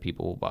enjoy it and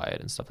people will buy it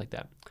and stuff like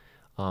that.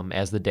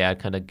 As the dad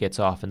kind of gets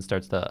off and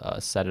starts to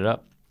set it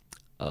up,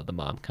 the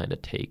mom kind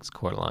of takes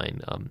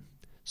Coraline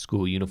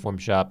school uniform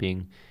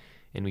shopping,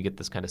 and we get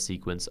this kind of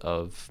sequence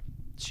of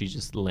she's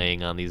just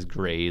laying on these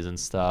grays and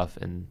stuff,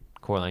 and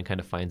Coraline kind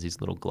of finds these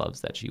little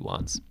gloves that she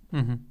wants.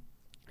 Mm-hmm.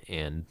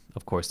 And,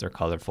 of course, they're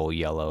colorful,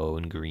 yellow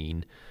and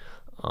green,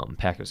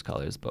 Packers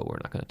colors, but we're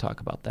not going to talk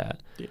about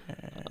that.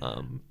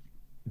 Yeah.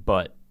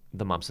 But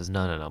the mom says,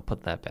 no,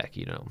 put that back,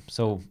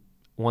 So,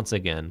 once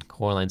again,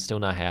 Coraline's still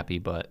not happy,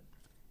 but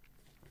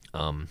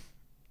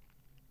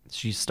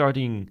she's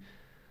starting,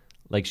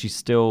 like, she's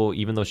still,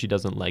 even though she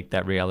doesn't like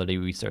that reality,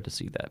 we start to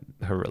see that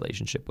her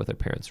relationship with her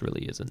parents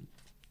really isn't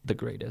the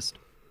greatest.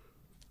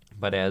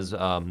 But as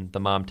the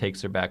mom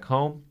takes her back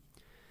home,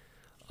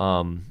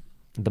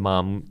 the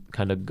mom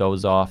kind of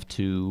goes off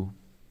to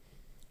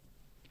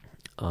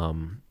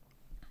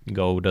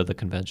go to the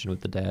convention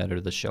with the dad,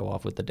 or the show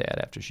off with the dad,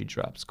 after she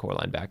drops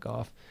Coraline back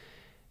off.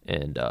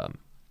 And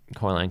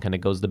Coraline kind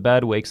of goes to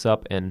bed, wakes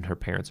up, and her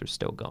parents are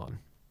still gone.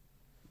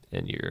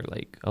 And you're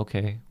like,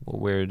 okay, well,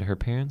 where did her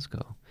parents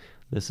go?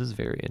 This is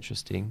very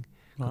interesting.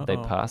 Could they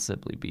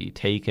possibly be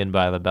taken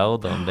by the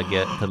Beldam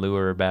to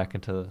lure her back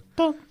into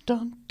Dun,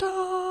 dun,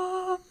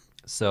 dun.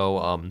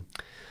 So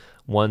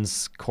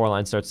once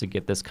Coraline starts to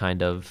get this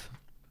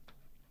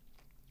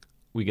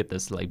we get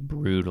this like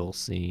brutal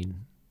scene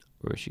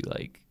where she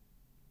like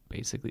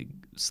basically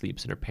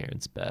sleeps in her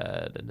parents'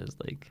 bed and is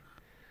like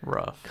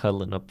rough,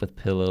 cuddling up with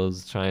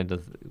pillows, trying to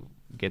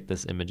get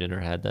this image in her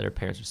head that her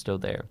parents are still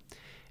there.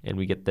 And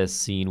we get this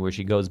scene where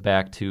she goes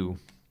back to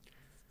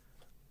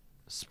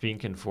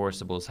Spink and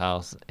Forcible's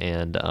house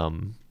and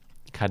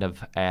kind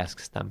of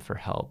asks them for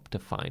help to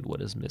find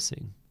what is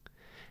missing.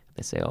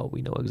 They say, oh,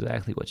 we know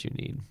exactly what you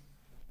need.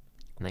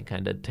 And they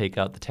kind of take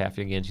out the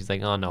taffy again. She's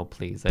like, oh, no,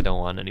 please, I don't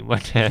want any more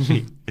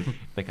taffy.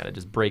 They kind of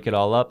just break it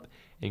all up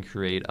and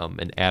create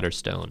an adder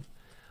stone,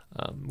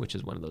 which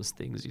is one of those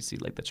things you see,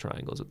 like the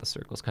triangles with the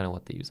circles, kind of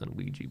what they use on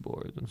Ouija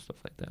boards and stuff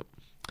like that.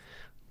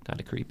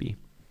 Kind of creepy.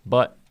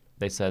 But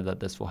they said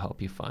that this will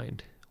help you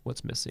find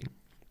what's missing.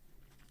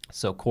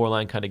 So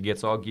Coraline kind of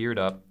gets all geared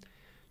up.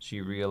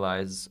 She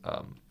realizes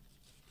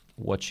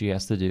what she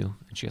has to do,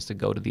 and she has to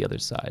go to the other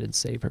side and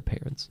save her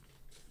parents.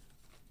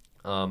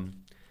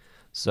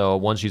 So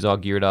once she's all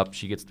geared up,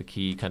 she gets the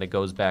key, kind of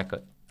goes back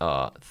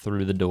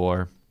through the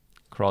door,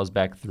 crawls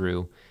back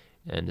through,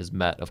 and is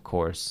met, of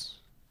course,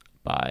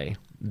 by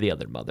the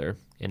other mother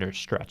in her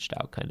stretched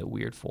out kind of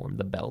weird form,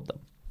 the Beldam.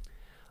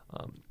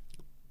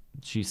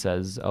 She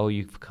says, oh,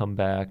 you've come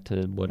back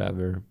to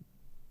whatever,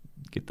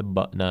 get the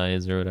button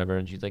eyes or whatever.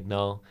 And she's like,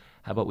 no,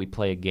 how about we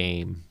play a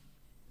game?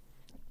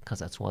 Because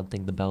that's one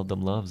thing the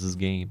Beldam loves is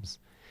games.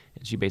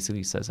 And she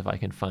basically says, if I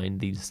can find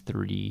the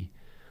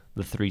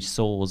three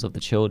souls of the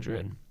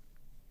children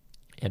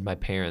and my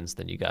parents,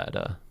 then you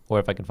gotta, or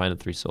if I can find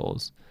the three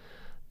souls,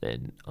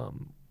 then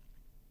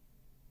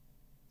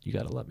you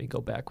gotta let me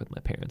go back with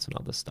my parents and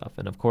all this stuff.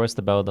 And of course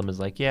the Beldam is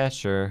like, yeah,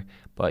 sure,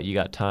 but you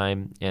got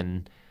time,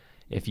 and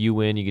if you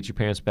win, you get your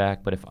parents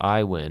back, but if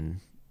I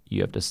win,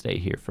 you have to stay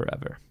here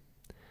forever.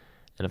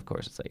 And of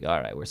course it's like,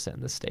 all right, we're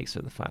setting the stakes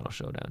for the final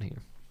showdown here.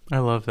 I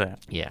love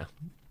that. Yeah.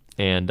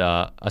 And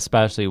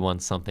especially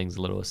once something's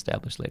a little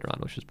established later on,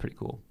 which is pretty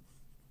cool.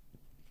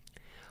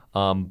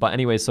 But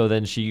anyway, so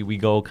then we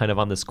go kind of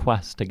on this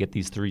quest to get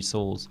these three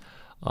souls,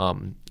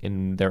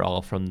 and they're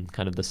all from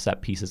kind of the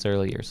set pieces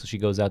earlier. So she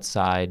goes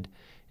outside,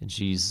 and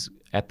she's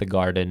at the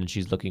garden, and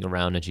she's looking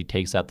around, and she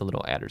takes out the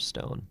little adder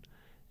stone,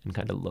 and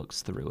kind of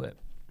looks through it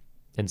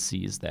and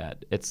sees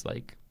that it's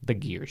like the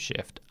gear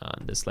shift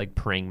on this like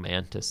praying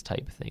mantis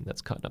type thing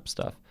that's cutting up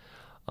stuff.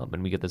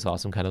 And we get this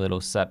awesome kind of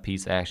little set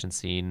piece action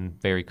scene,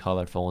 very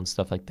colorful and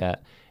stuff like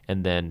that.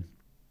 And then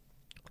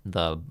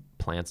the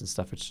plants and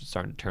stuff are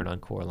starting to turn on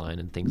Coraline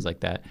and things like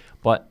that.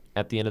 But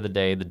at the end of the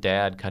day, the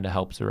dad kind of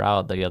helps her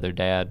out, the other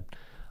dad.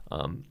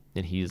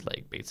 And he's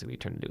like basically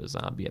turned into a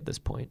zombie at this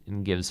point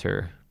and gives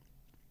her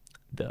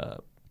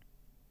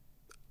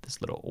this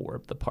little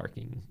orb, the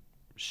parking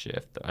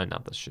shift,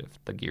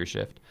 the gear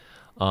shift.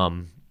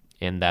 And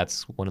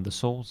that's one of the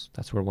souls.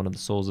 That's where one of the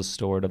souls is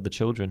stored of the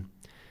children.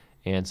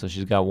 And so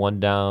she's got one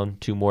down,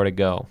 2 more to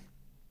go.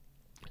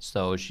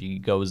 So she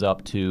goes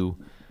up to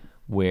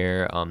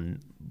where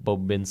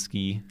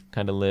Bobinsky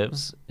kind of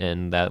lives,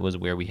 and that was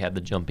where we had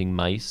the jumping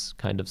mice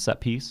kind of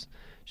set piece.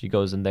 She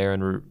goes in there,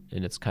 and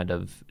it's kind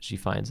of, she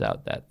finds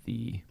out that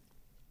the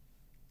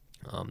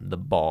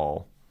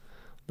ball,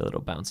 the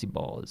little bouncy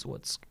ball, is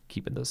what's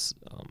keeping this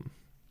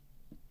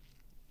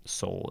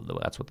soul.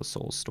 That's what the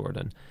soul's stored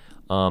in.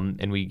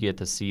 And we get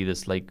to see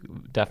this like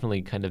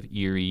definitely kind of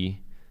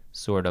eerie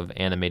sort of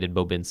animated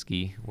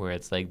Bobinsky, where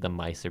it's like the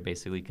mice are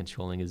basically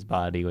controlling his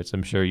body, which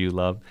I'm sure you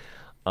love.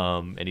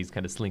 And he's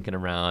kind of slinking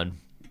around.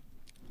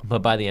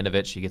 But by the end of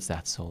it, she gets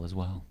that soul as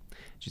well.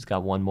 She's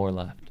got one more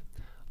left.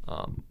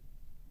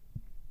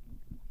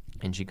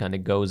 And she kind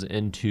of goes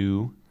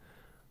into,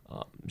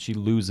 she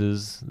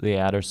loses the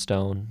Adder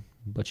Stone,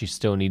 but she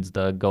still needs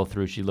to go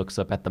through. She looks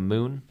up at the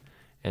moon,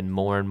 and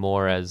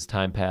more as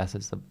time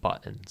passes, the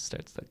button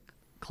starts to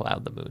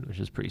cloud the moon, which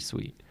is pretty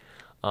sweet.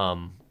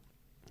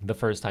 The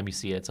first time you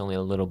see it, it's only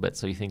a little bit,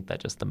 so you think that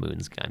just the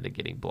moon's kind of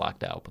getting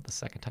blocked out. But the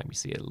second time you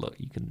see it, look,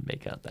 you can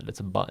make out that it's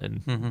a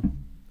button. Mm-hmm.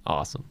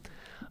 Awesome.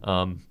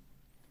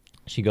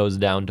 She goes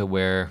down to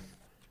where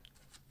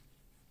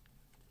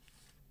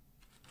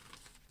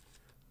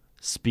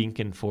Spink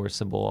and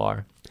Forcible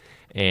are,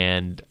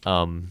 and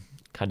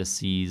kind of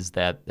sees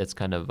that it's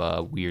kind of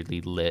a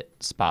weirdly lit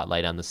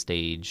spotlight on the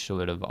stage,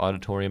 sort of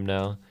auditorium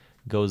now.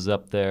 Goes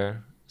up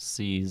there,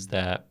 sees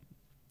that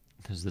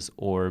there's this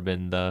orb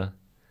in the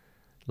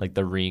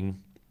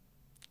ring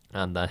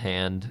on the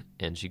hand,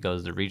 and she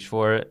goes to reach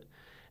for it,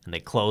 and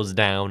they close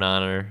down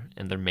on her,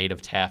 and they're made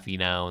of taffy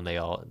now, and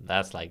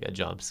that's like a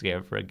jump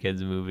scare for a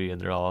kid's movie, and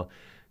they're all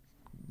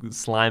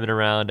sliming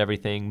around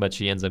everything, but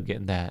she ends up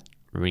getting that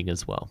ring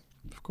as well.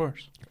 Of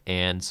course.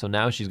 And so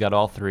now she's got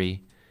all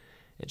 3,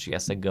 and she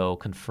has to go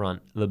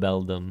confront the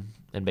Beldam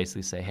and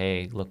basically say,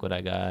 hey, look what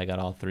I got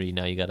all 3,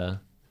 now you gotta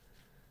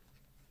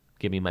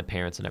give me my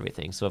parents and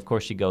everything. So of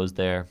course she goes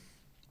there.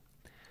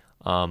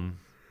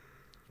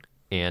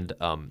 And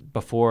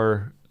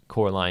before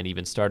Coraline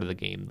even started the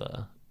game,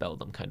 the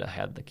Beldam kind of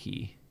had the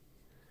key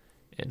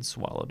and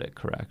swallowed it,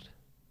 correct?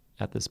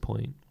 At this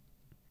point?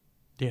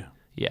 Yeah.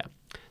 Yeah.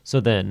 So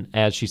then,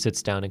 as she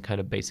sits down and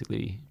kind of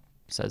basically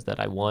says that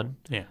I won,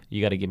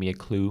 you got to give me a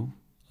clue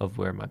of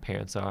where my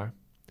parents are.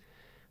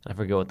 I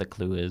forget what the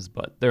clue is,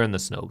 but they're in the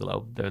snow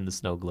globe. They're in the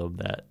snow globe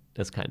that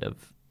is kind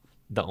of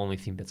the only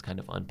thing that's kind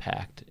of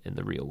unpacked in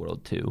the real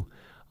world, too,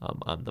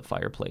 on the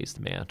fireplace,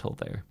 the mantle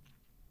there.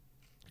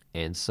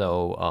 And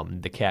so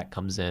the cat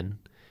comes in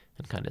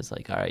and kind of is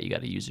like, all right, you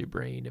got to use your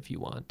brain if you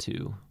want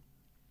to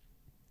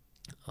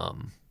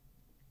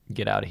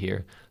get out of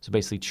here. So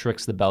basically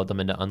tricks the Beldam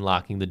into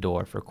unlocking the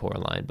door for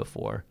Coraline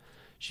before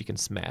she can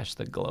smash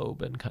the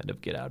globe and kind of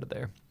get out of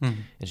there.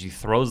 Mm-hmm. And she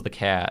throws the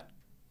cat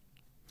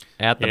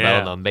at the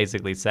Beldam,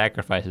 basically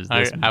sacrifices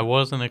this. I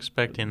wasn't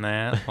expecting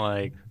that.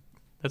 Like,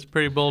 that's a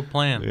pretty bold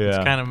plan. Yeah. It's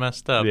kind of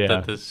messed up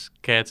that this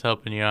cat's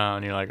helping you out,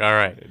 and you're like, all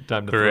right,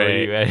 time to throw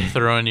you.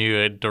 Throwing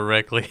you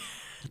directly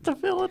at the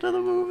villain of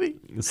the movie.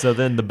 So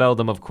then the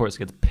Beldam, of course,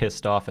 gets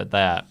pissed off at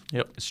that.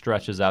 Yep.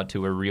 Stretches out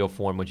to her real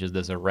form, which is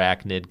this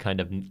arachnid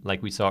kind of,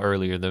 like we saw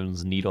earlier,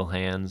 those needle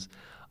hands.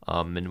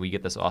 And we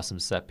get this awesome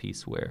set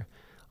piece where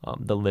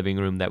the living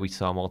room that we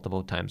saw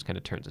multiple times kind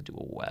of turns into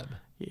a web.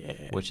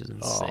 Yeah. Which is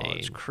insane. Oh,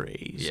 it's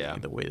crazy. Yeah.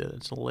 The way that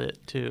it's lit,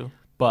 too.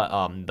 But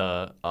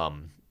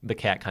the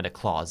cat kind of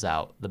claws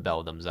out the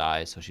Beldam's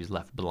eyes, so she's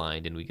left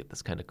blind, and we get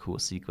this kind of cool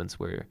sequence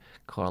where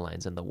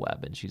Coraline's in the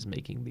web, and she's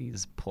making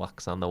these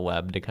plucks on the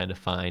web to kind of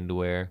find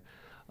where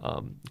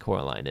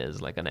Coraline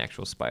is, like an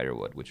actual spider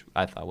would, which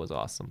I thought was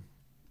awesome.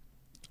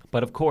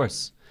 But of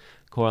course,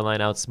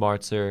 Coraline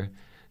outsmarts her,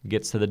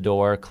 gets to the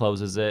door,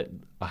 closes it,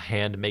 a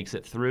hand makes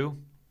it through.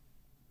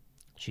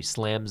 She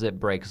slams it,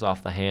 breaks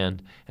off the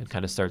hand, and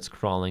kind of starts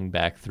crawling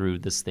back through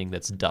this thing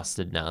that's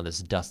dusted now, this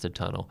dusted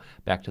tunnel,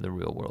 back to the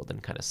real world,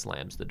 and kind of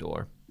slams the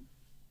door.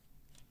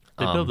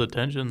 They build the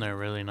tension there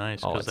really nice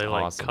because they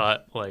awesome.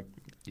 Cut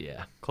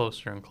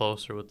closer and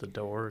closer with the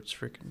door. It's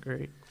freaking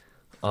great.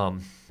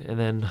 And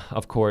then,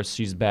 of course,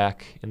 she's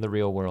back in the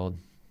real world,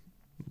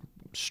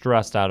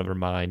 stressed out of her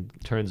mind,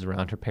 turns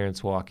around, her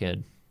parents walk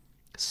in,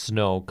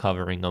 snow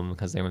covering them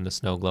because they were in the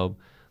snow globe.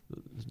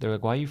 They're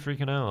like, why are you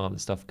freaking out? All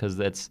this stuff, because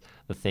that's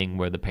the thing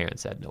where the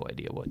parents had no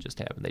idea what just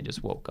happened. They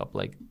just woke up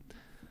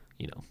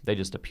they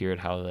just appeared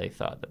how they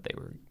thought that they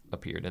were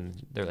appeared,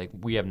 and they're like,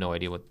 we have no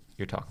idea what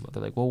you're talking about.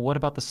 They're like, well, what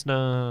about the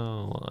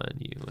snow on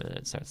you? And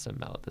it starts to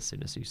melt as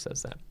soon as she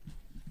says that.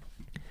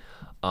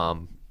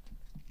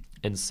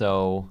 And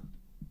so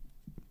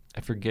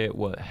I forget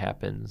what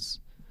happens,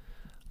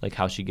 like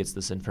how she gets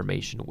this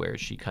information where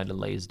she kind of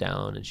lays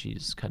down and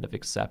she's kind of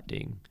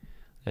accepting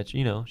that,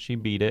 you know, she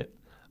beat it,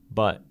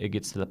 but it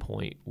gets to the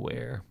point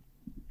where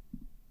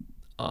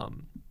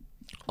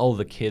all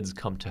the kids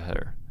come to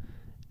her.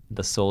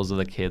 The souls of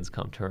the kids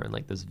come to her in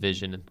like this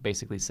vision and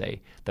basically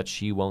say that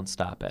she won't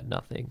stop at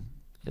nothing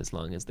as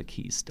long as the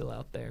key's still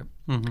out there.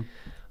 Mm-hmm.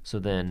 So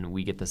then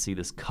we get to see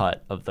this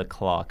cut of the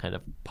claw kind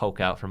of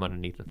poke out from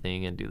underneath the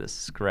thing and do this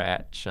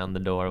scratch on the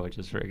door, which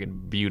is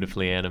freaking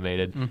beautifully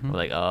animated. Mm-hmm. We're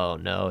like, oh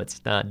no,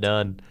 it's not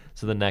done.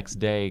 So the next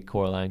day,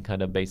 Coraline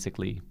kind of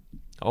basically,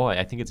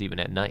 I think it's even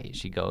at night,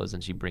 she goes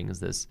and she brings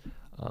this,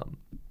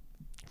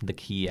 the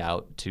key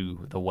out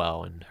to the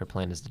well, and her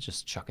plan is to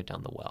just chuck it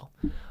down the well.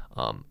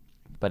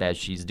 But as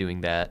she's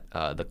doing that,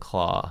 the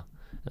claw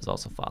is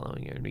also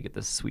following her, and we get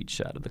this sweet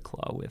shot of the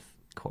claw with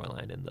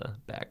Coraline in the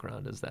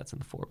background as that's in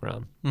the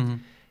foreground. Mm-hmm.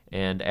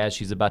 And as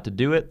she's about to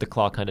do it, the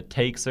claw kind of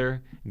takes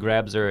her,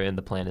 grabs her, and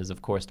the plan is,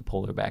 of course, to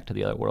pull her back to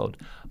the other world.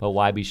 But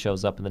Wybie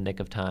shows up in the nick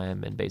of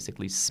time and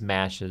basically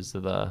smashes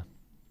the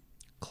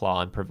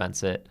claw and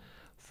prevents it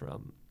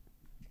from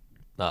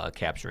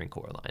capturing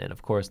Coraline. And,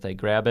 of course, they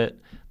grab it,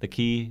 the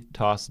key,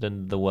 toss it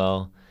into the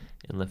well,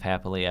 and live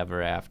happily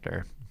ever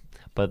after.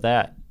 But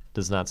that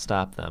does not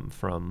stop them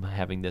from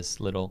having this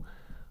little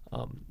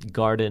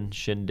garden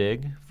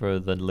shindig for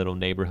the little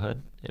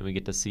neighborhood, and we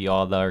get to see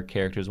all our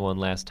characters one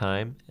last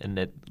time, and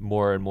that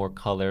more and more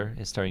color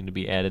is starting to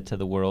be added to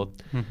the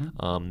world.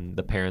 Mm-hmm.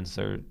 The parents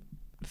are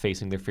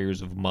facing their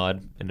fears of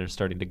mud, and they're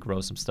starting to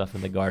grow some stuff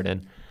in the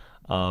garden,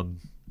 and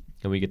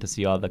we get to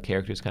see all the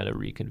characters kind of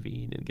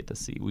reconvene and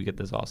we get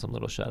this awesome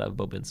little shot of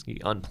Bobinsky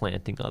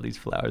unplanting all these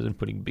flowers and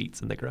putting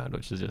beets in the ground,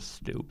 which is just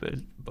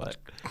stupid, but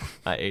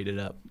I ate it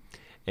up.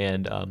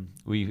 And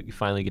we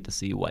finally get to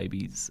see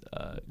Wybie's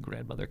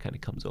grandmother kind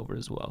of comes over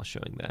as well,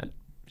 showing that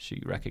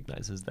she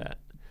recognizes that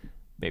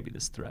maybe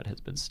this threat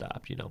has been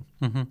stopped, you know.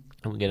 Mm-hmm.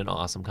 And we get an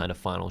awesome kind of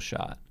final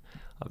shot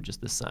of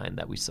just the sign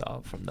that we saw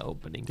from the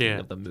opening thing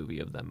of the movie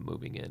of them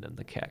moving in, and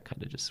the cat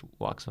kind of just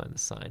walks behind the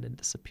sign and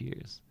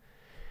disappears.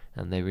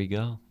 And there we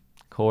go.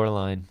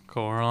 Coraline.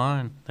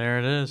 There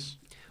it is.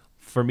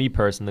 For me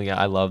personally,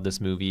 I love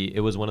this movie. It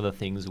was one of the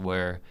things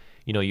where,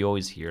 you know, you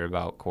always hear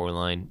about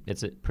Coraline.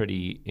 It's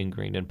pretty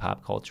ingrained in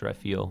pop culture, I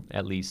feel,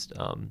 at least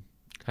kind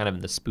of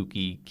in the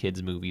spooky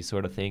kids movie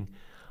sort of thing.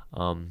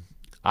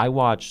 I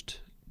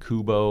watched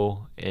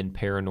Kubo and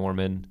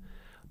Paranorman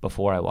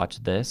before I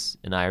watched this,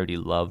 and I already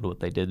loved what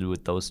they did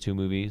with those two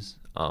movies.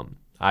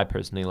 I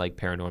personally like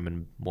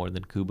Paranorman more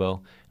than Kubo,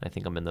 and I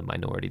think I'm in the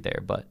minority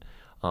there, but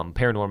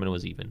Paranorman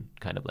was even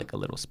kind of like a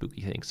little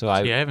spooky thing. So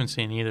I haven't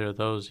seen either of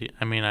those.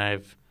 I mean,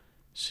 I've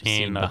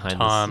seen a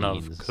ton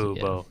of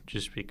Kubo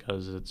just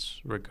because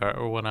it's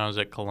when I was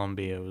at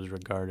Columbia, it was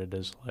regarded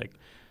as like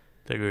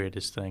the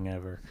greatest thing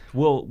ever.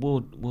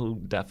 We'll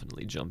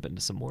definitely jump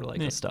into some more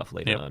like stuff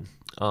later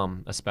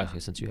on,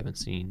 especially since you haven't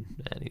seen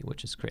any,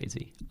 which is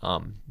crazy.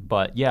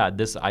 But yeah,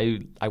 this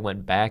I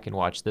went back and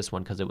watched this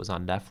one because it was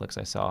on Netflix.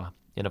 I saw,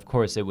 and of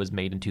course it was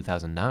made in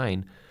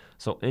 2009.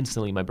 So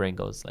instantly my brain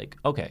goes like,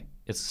 okay,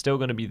 it's still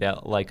going to be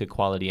that like a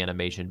quality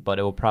animation, but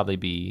it will probably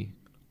be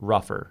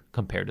rougher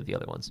compared to the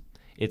other ones.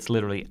 It's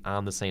literally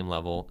on the same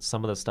level.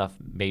 Some of the stuff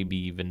maybe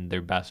even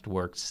their best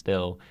work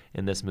still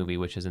in this movie,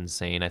 which is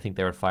insane. I think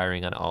they were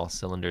firing on all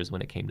cylinders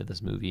when it came to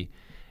this movie.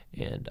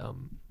 And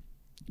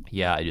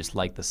I just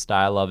like the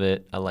style of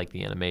it. I like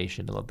the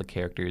animation. I love the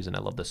characters, and I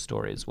love the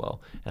story as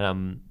well.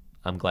 And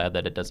I'm glad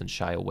that it doesn't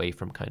shy away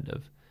from kind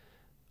of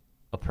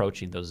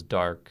approaching those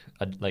dark,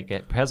 like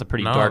it has a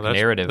pretty dark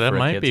narrative. That for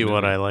might a kid's be movie.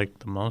 what I like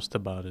the most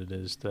about it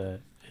is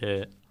that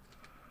it.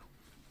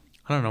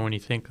 I don't know, when you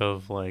think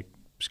of like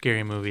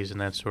scary movies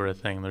and that sort of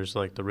thing, there's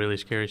like the really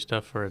scary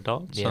stuff for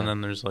adults, and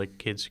then there's like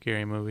kids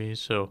scary movies.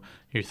 So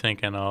you're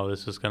thinking, oh,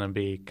 this is going to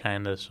be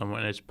kind of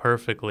somewhat. It's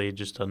perfectly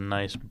just a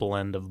nice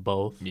blend of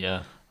both.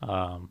 Yeah.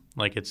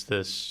 Like it's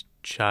this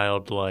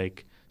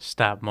childlike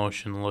stop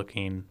motion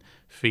looking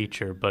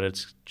feature, but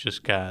it's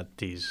just got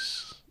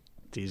these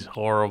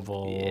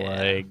horrible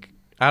like,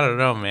 I don't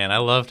know, man. I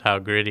loved how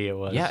gritty it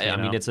was. Yeah, I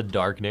mean, it's a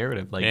dark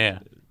narrative.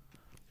 Like,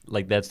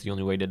 like that's the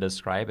only way to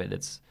describe it.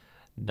 It's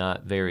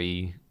not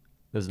very.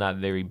 There's not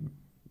very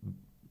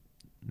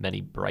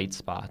many bright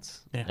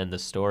spots in the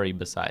story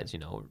besides, you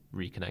know,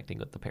 reconnecting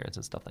with the parents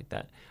and stuff like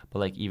that. But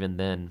like even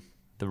then,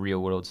 the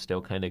real world's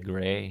still kind of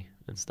gray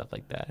and stuff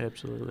like that.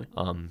 Absolutely.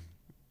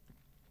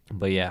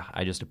 But yeah,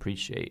 I just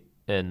appreciate,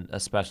 and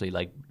especially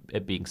like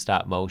it being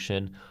stop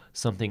motion.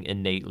 Something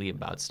innately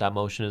about stop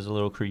motion is a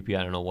little creepy.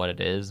 I don't know what it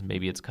is.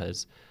 Maybe it's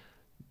because,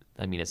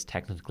 I mean, it's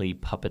technically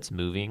puppets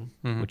moving,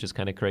 which is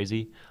kind of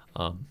crazy.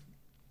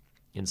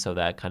 And so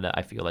that kind of,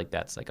 I feel like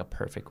that's like a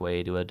perfect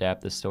way to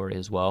adapt the story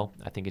as well.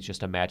 I think it's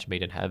just a match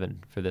made in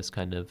heaven for this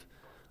kind of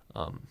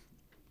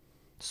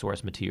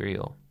source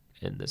material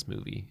in this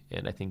movie.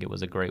 And I think it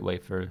was a great way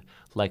for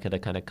Laika to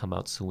kind of come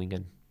out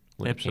swinging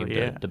when Absolutely,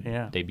 it came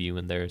to debut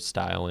in their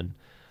style. And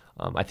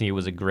I think it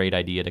was a great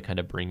idea to kind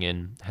of bring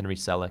in Henry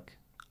Selick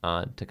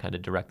on to kind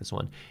of direct this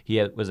one.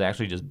 He was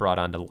actually just brought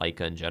on to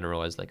Laika in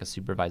general as like a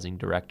supervising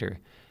director,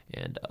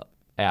 and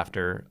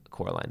after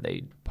Coraline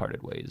they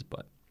parted ways.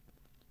 But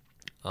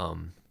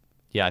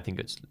I think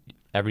it's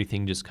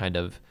everything just kind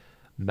of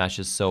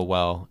meshes so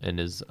well and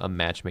is a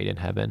match made in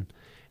heaven.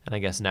 And I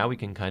guess now we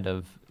can kind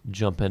of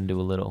jump into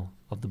a little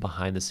of the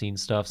behind the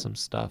scenes stuff, some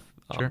stuff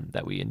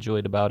that we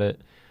enjoyed about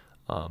it.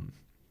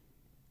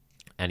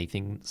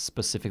 Anything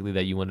specifically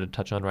that you wanted to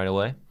touch on right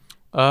away?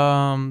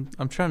 I'm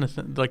trying to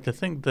think. Like the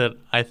thing that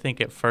I think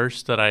at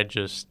first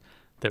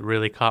that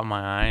really caught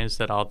my eyes,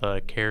 that all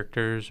the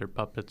characters or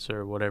puppets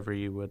or whatever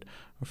you would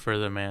refer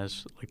them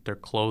as, like their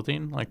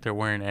clothing, like they're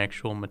wearing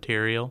actual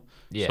material.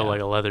 Yeah. So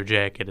like a leather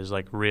jacket is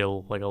like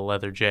real, like a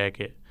leather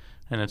jacket,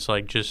 and it's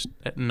like just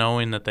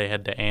knowing that they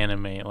had to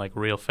animate like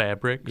real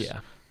fabrics. Yeah.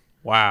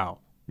 Wow.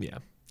 Yeah.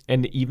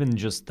 And even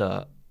just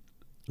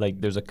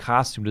there's a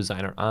costume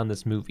designer on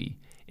this movie,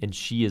 and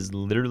she is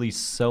literally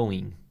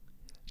sewing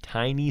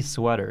tiny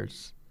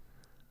sweaters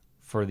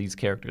for these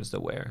characters to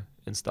wear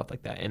and stuff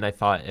like that. And I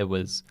thought it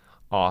was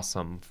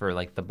awesome for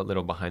like the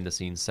little behind the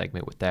scenes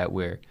segment with that,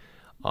 where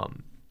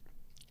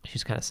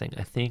she's kind of saying,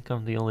 I think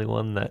I'm the only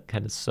one that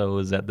kind of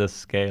sews at this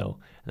scale.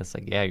 And it's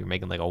like, yeah, you're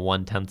making like a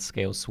 1/10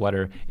 scale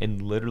sweater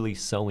and literally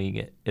sewing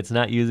it. It's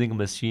not using a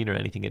machine or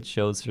anything. It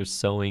shows her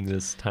sewing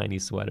this tiny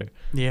sweater.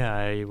 Yeah,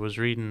 I was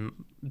reading,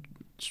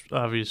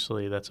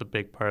 obviously that's a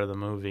big part of the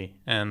movie,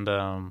 and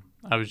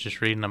I was just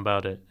reading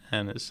about it,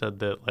 and it said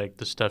that like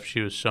the stuff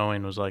she was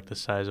sewing was like the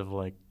size of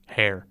like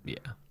hair. Yeah.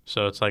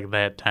 So it's like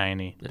that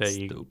tiny. It's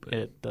stupid.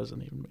 It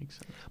doesn't even make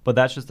sense. But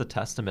that's just a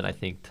testament, I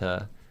think,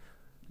 to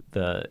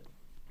the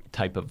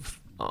type of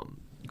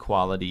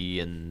quality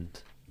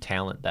and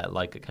talent that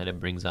Laika kind of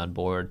brings on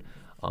board.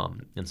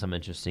 And some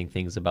interesting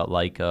things about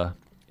Laika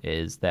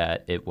is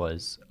that it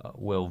was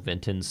Will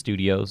Vinton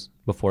Studios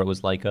before it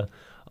was Laika,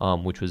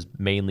 which was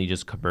mainly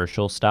just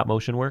commercial stop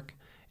motion work.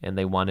 And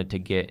they wanted to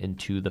get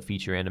into the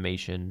feature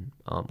animation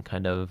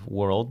kind of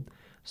world.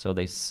 So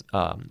they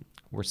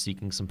were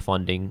seeking some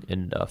funding,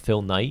 and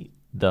Phil Knight,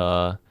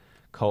 the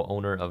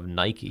co-owner of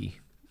Nike,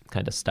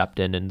 kind of stepped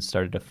in and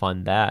started to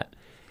fund that.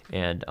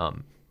 And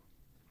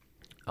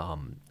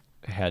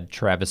had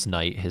Travis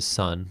Knight, his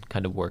son,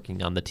 kind of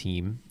working on the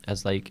team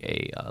as like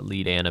a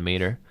lead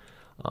animator.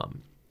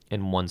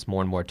 And once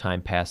more and more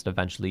time passed,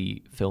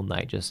 eventually Phil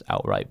Knight just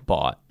outright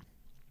bought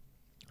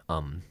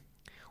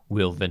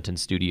Will Vinton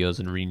Studios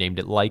and renamed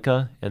it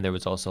Laika. And there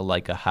was also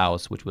Laika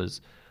House, which was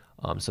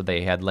so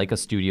they had Laika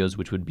Studios,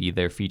 which would be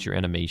their feature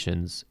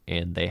animations,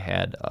 and they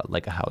had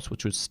Laika House,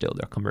 which was still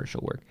their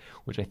commercial work,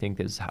 which I think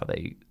is how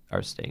they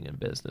are staying in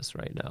business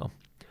right now.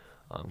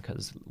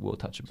 Because we'll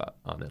touch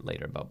on it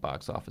later about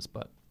box office.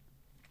 But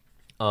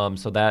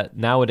so that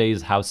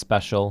nowadays, House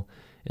Special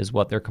is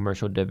what their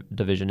commercial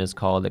division is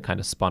called. It kind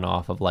of spun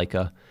off of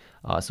Laika,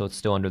 so it's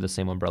still under the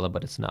same umbrella,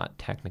 but it's not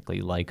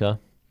technically Laika.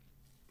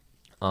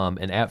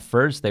 And at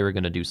first, they were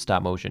going to do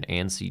stop motion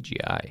and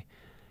CGI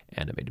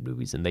animated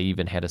movies, and they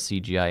even had a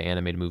CGI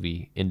animated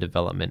movie in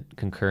development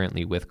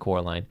concurrently with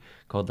Coraline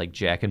called like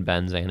Jack and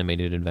Ben's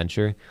Animated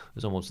Adventure.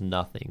 There's almost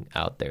nothing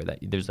out there that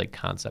there's like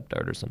concept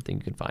art or something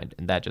you can find,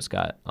 and that just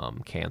got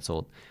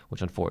canceled,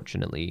 which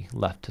unfortunately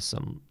led to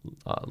some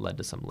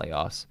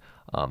layoffs.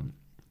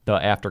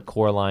 After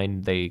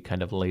Coraline, they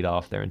kind of laid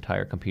off their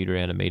entire computer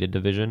animated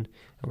division,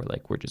 and were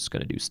like, we're just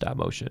going to do stop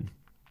motion,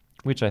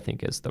 which I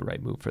think is the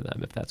right move for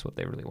them if that's what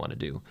they really want to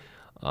do.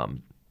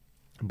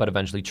 But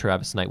eventually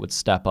Travis Knight would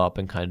step up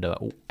and kind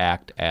of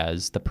act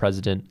as the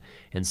president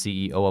and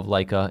CEO of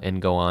Laika and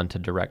go on to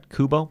direct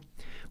Kubo,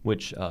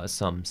 which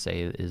some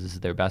say is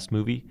their best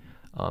movie.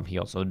 He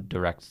also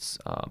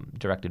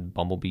directed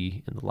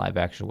Bumblebee in the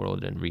live-action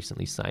world and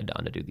recently signed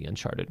on to do the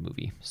Uncharted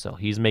movie. So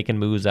he's making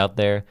moves out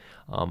there.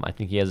 I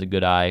think he has a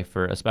good eye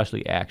for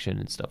especially action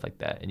and stuff like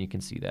that, and you can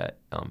see that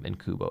in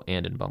Kubo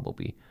and in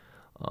Bumblebee.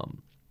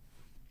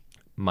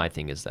 My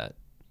thing is that,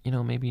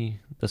 maybe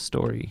the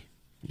story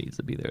needs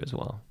to be there as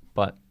well.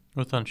 But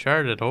with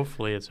Uncharted,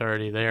 hopefully it's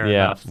already there.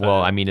 Yeah,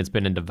 well, it's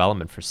been in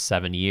development for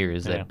 7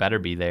 years. Yeah. It better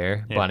be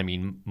there. Yeah. But,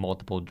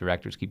 multiple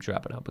directors keep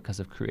dropping out because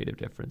of creative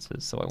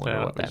differences. So I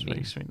wonder what that means.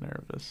 Makes me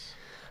nervous.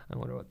 I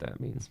wonder what that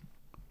means.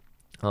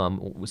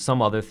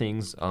 Some other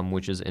things,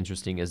 which is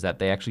interesting, is that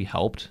they actually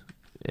helped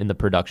in the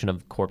production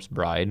of Corpse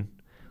Bride,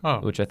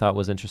 which I thought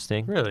was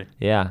interesting. Really?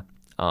 Yeah.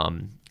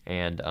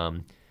 And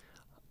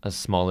a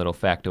small little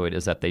factoid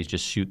is that they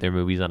just shoot their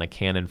movies on a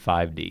Canon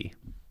 5D.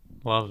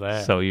 Love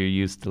that. So you're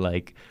used to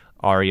like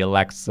Arri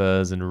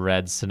Alexas and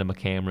Red cinema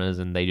cameras,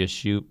 and they just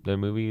shoot their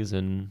movies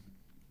on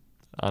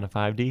a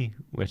 5D,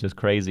 which is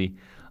crazy.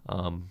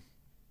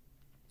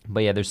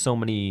 But yeah, there's so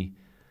many,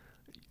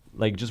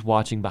 like just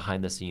watching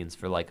behind the scenes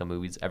for Laika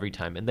movies every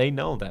time, and they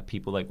know that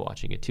people like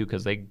watching it too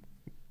because they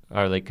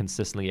are like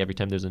consistently every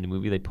time there's a new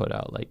movie they put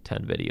out like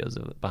 10 videos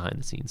of behind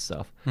the scenes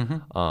stuff.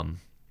 Mm-hmm.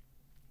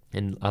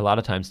 And a lot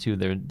of times too,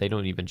 they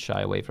don't even shy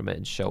away from it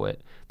and show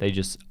it. They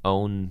just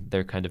own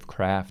their kind of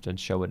craft and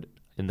show it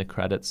in the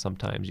credits.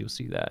 Sometimes you'll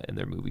see that in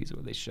their movies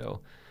where they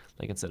show,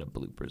 like instead of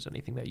bloopers or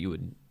anything that you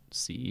would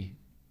see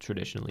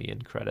traditionally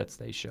in credits,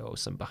 they show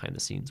some behind the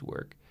scenes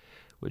work,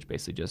 which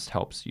basically just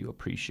helps you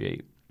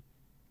appreciate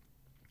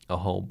a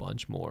whole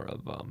bunch more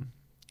of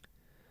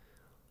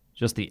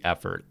just the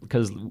effort.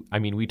 Because I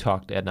mean, we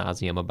talked ad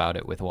nauseum about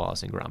it with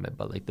Wallace and Gromit,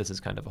 but like this is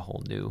kind of a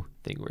whole new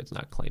thing where it's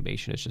not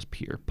claymation, it's just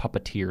pure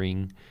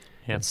puppeteering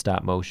and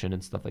stop motion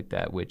and stuff like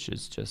that, which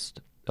is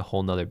just a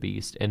whole nother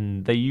beast.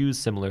 And they use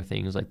similar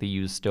things, like they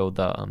use still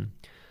the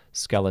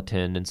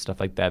skeleton and stuff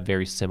like that,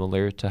 very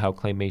similar to how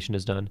claymation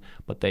is done,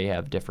 but they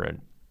have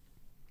different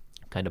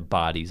kind of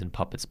bodies and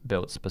puppets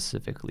built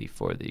specifically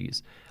for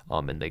these,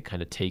 and they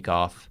kind of take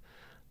off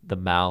the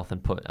mouth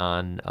and put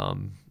on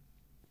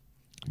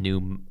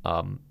new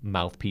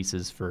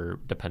mouthpieces for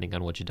depending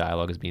on what your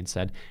dialogue is being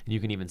said. And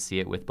you can even see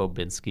it with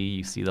Bobinsky.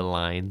 You see the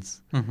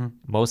lines. Mm-hmm.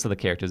 Most of the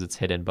characters it's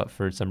hidden, but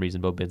for some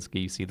reason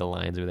Bobinsky, you see the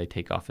lines where they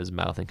take off his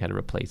mouth and kind of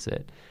replace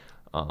it.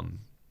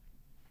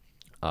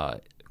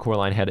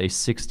 Coraline had a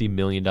 $60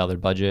 million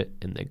budget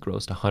and it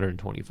grossed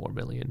 $124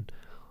 million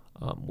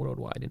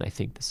worldwide. And I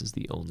think this is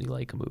the only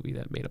Laika movie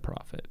that made a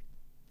profit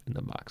in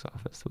the box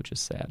office, which is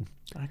sad.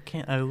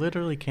 I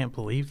literally can't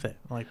believe that.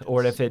 Like,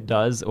 or if it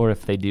does, or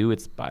if they do,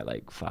 it's by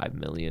like $5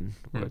 million,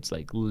 where it's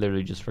like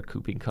literally just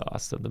recouping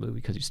costs of the movie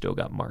because you still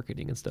got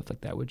marketing and stuff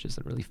like that, which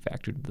isn't really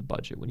factored into the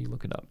budget when you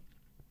look it up.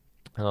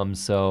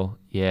 So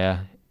yeah,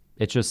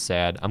 it's just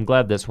sad. I'm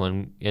glad this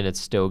one, and it's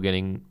still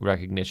getting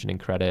recognition and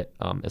credit,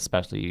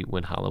 especially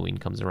when Halloween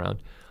comes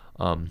around.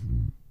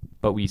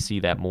 But we see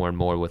that more and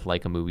more with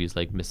Laika movies,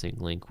 like Missing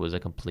Link was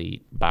a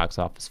complete box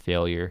office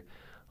failure.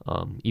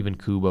 Even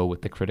Kubo,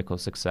 with the critical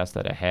success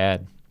that it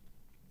had,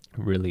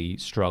 really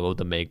struggled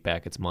to make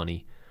back its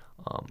money.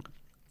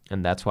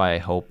 And that's why I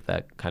hope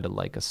that kind of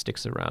Laika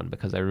sticks around,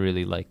 because I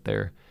really like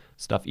their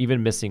stuff.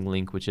 Even Missing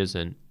Link, which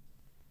isn't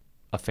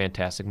a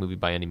fantastic movie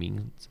by any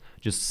means,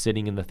 just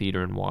sitting in the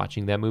theater and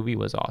watching that movie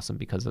was awesome,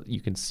 because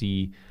you can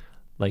see,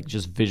 like,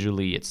 just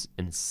visually,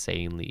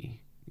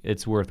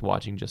 it's worth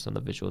watching just on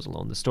the visuals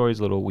alone. The story's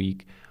a little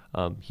weak.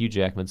 Hugh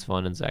Jackman's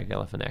fun and Zach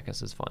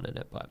Galifianakis is fun in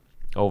it, but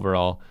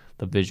overall,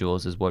 the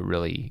visuals is what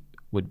really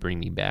would bring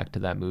me back to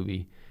that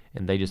movie.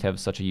 And they just have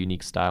such a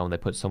unique style, and they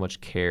put so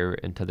much care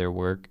into their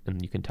work,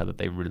 and you can tell that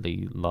they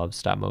really love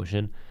stop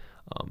motion.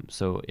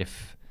 So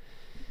if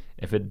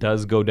it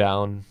does go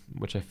down,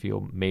 which I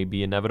feel may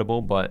be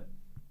inevitable, but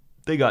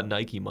they got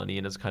Nike money,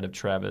 and it's kind of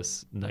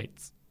Travis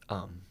Knight's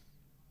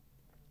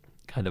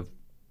kind of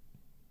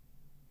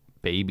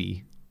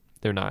baby.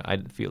 They're not,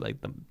 I feel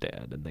like, the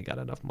dad, and they got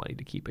enough money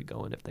to keep it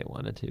going if they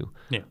wanted to.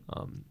 Yeah.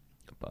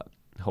 But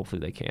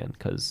hopefully they can,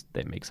 because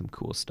they make some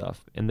cool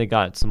stuff. And they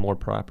got some more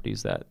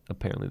properties that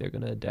apparently they're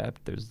going to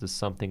adapt. There's this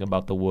Something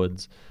About the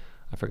Woods.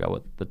 I forgot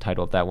what the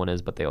title of that one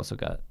is, but they also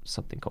got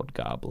something called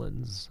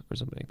Goblins or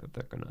something that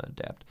they're going to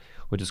adapt,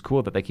 which is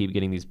cool that they keep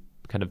getting these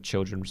kind of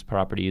children's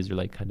properties or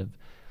like kind of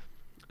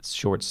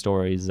short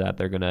stories that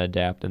they're going to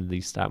adapt into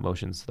these stop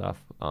motion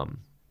stuff.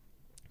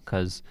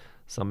 Because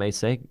some may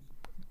say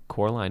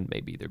Coraline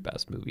may be their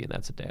best movie, and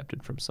that's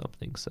adapted from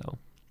something. So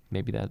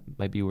maybe that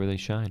might be where they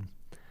shine.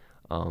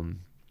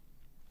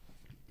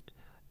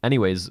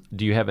 Anyways,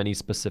 do you have any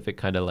specific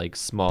kind of like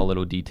small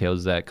little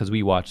details that, because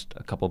we watched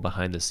a couple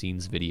behind the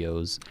scenes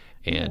videos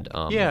and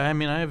yeah, I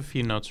mean, I have a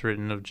few notes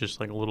written of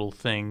just like little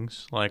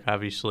things, like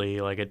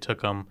obviously like it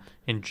took them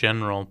in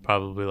general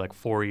probably like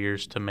 4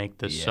 years to make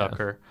this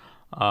sucker,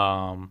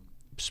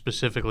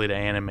 specifically to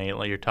animate,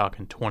 like you're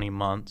talking 20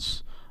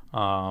 months.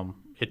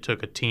 It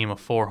took a team of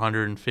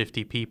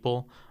 450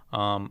 people.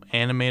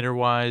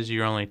 Animator-wise,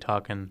 you're only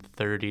talking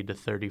 30 to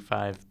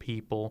 35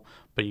 people,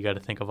 but you got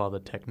to think of all the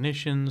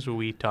technicians.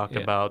 We talked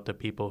about the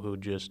people who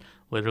just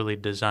literally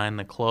design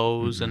the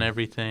clothes and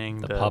everything.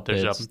 The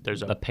puppets, there's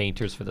the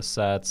painters for the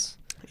sets.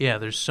 Yeah,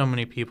 there's so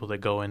many people that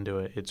go into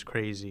it. It's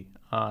crazy.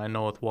 I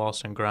know with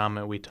Wallace and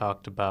Gromit, we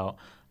talked about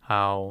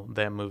how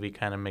that movie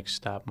kind of mixed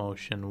stop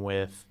motion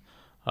with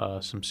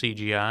some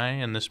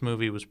CGI, and this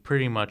movie was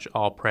pretty much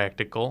all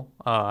practical.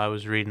 I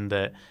was reading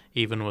that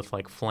even with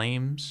like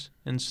flames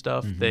and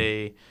stuff,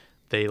 they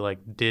like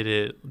did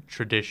it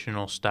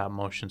traditional stop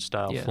motion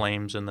style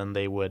flames, and then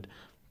they would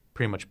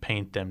pretty much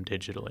paint them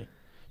digitally.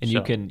 And so,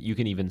 you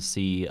can even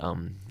see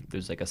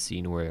there's like a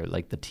scene where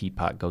like the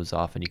teapot goes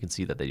off, and you can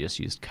see that they just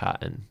used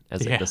cotton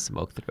as like the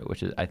smoke through it,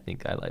 which is, I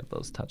think I like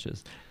those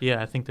touches.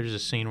 Yeah, I think there's a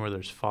scene where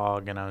there's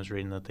fog, and I was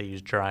reading that they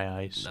use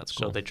dry ice. That's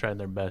cool. So they tried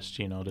their best,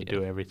 to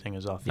do everything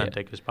as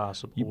authentic as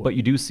possible. But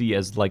you do see,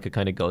 as like it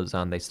kind of goes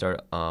on, they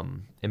start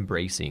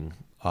embracing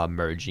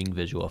merging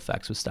visual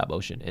effects with stop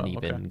motion,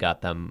 and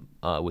got them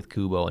with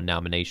Kubo a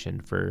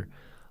nomination for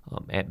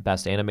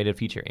Best Animated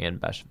Feature and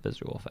Best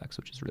Visual Effects,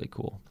 which is really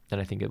cool. And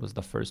I think it was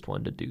the first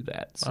one to do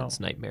that since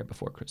Nightmare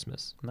Before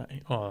Christmas.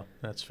 Oh,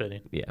 that's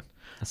fitting. Yeah.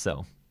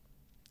 So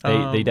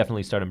they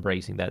definitely start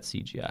embracing that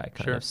CGI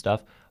kind of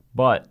stuff.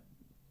 But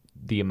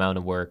the amount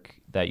of work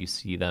that you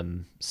see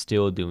them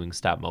still doing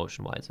stop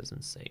motion wise is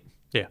insane.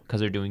 Yeah. Because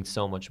they're doing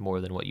so much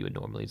more than what you would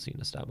normally see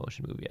in a stop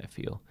motion movie, I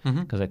feel.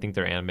 Mm-hmm. Because I think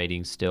they're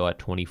animating still at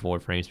 24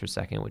 frames per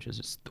second, which is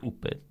just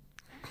stupid.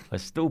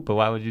 That's stupid.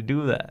 Why would you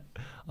do that?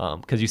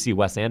 Because you see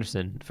Wes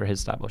Anderson, for his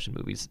stop motion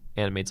movies,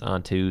 animates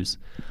on twos.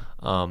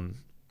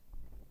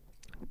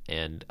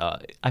 And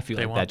I feel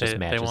like that just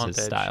matches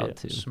his style,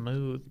 too.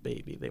 Smooth,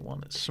 baby. They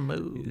want it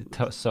smooth.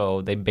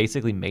 So they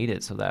basically made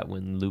it so that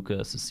when Luca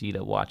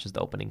Ciceda watches the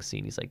opening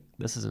scene, he's like,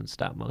 this isn't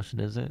stop motion,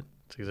 is it?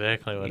 That's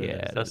exactly what it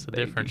is. That's the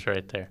difference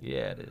right there.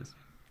 Yeah, it is.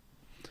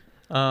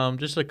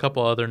 Just a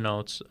couple other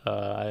notes.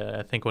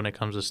 I think when it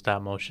comes to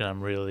stop motion,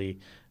 I'm really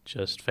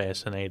just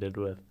fascinated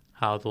with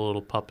how the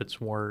little puppets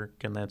work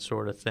and that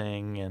sort of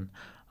thing. And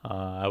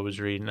I was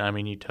reading, I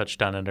mean, you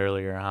touched on it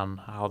earlier on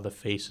how the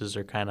faces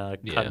are kind of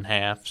cut in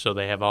half. So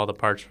they have all the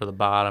parts for the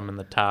bottom and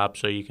the top.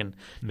 So you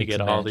get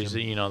all these,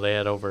 they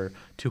had over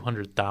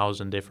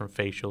 200,000 different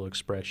facial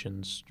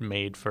expressions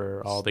made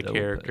for all the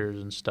characters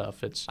and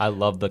stuff. I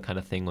love the kind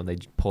of thing when they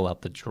pull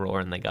out the drawer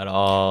and they got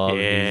all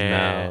these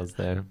mouths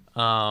there.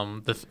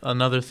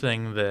 Another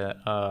thing that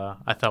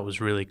I thought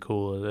was really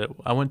cool is that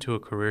I went to a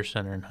career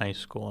center in high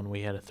school and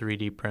we had a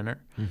 3D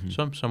printer. Mm-hmm.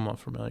 So I'm somewhat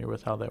familiar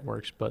with how that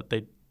works, but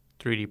they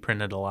 3D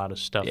printed a lot of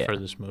stuff for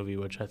this movie,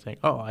 which I think,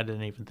 I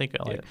didn't even think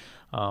of. Like,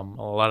 a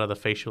lot of the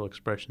facial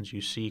expressions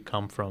you see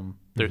come from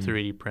their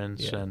 3D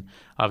prints, and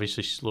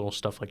obviously little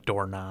stuff like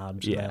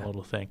doorknobs and that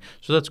little thing.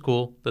 So that's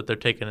cool that they're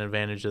taking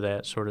advantage of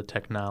that sort of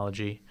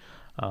technology.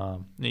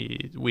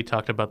 We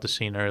talked about the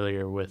scene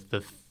earlier with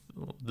the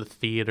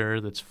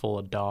theater that's full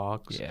of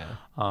dogs.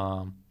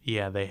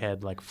 They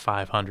had like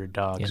 500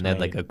 dogs. And they had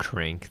like a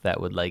crank that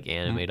would like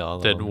animate all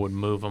of them. That would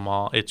move them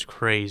all. It's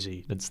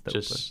crazy. It's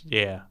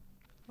stupid.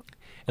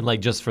 And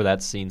like just for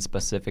that scene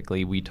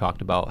specifically, we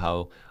talked about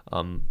how,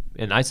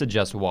 and I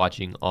suggest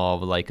watching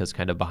all of Laika's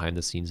kind of behind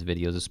the scenes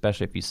videos,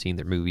 especially if you've seen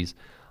their movies.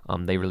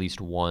 They released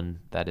one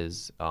that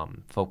is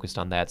focused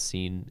on that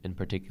scene in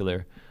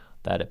particular,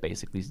 that it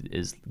basically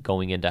is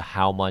going into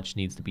how much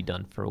needs to be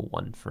done for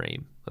one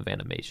frame of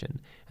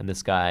animation. And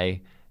this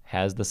guy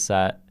has the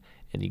set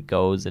and he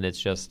goes and it's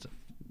just,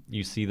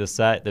 you see the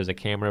set, there's a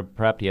camera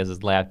prepped, he has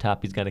his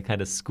laptop, he's got to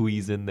kind of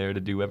squeeze in there to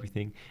do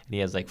everything. And he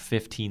has like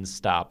 15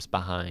 stops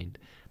behind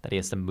that he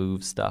has to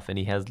move stuff. And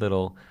he has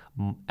little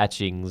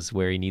etchings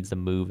where he needs to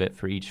move it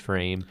for each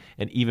frame.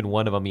 And even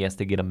one of them, he has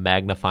to get a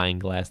magnifying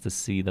glass to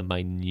see the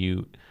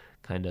minute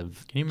kind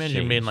of Can you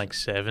imagine being like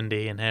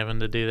 70 and having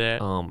to do that?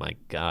 Oh my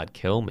God,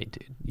 kill me,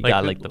 dude. You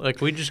like,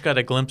 got we just got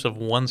a glimpse of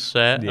one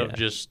set of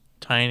just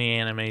tiny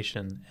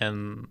animation,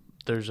 and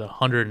there's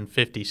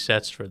 150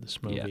 sets for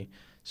this movie. Yeah.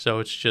 So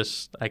it's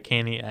just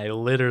I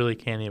literally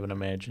can't even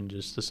imagine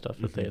just the stuff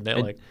that they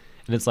like.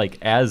 And it's like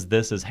as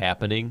this is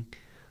happening,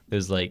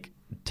 there's like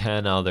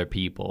 10 other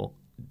people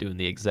doing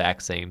the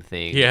exact same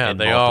thing. Yeah,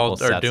 they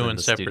all are doing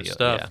separate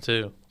stuff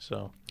too.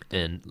 So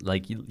and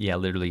like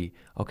literally,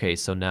 okay,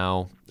 so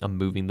now I'm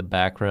moving the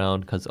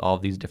background because all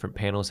these different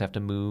panels have to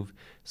move.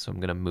 So I'm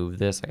gonna move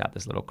this. I got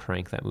this little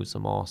crank that moves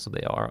them all, so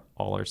they all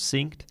are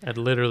synced. I'd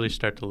literally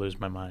start to lose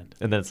my mind.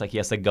 And then it's like he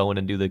has to go in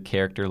and do the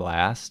character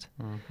last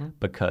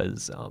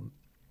because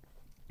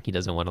he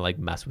doesn't want to like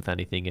mess with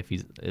anything if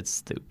it's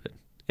stupid.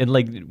 And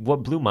like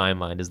what blew my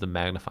mind is the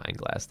magnifying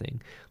glass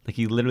thing. Like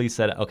he literally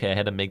said, okay, I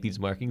had to make these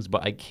markings,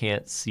 but I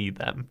can't see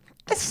them.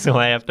 So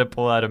I have to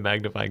pull out a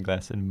magnifying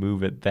glass and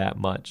move it that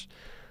much.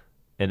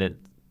 And it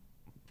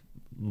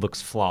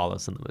looks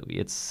flawless in the movie.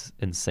 It's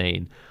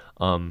insane.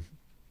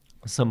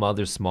 Some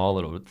other small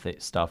little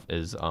stuff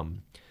is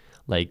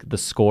like the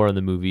score in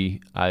the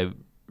movie I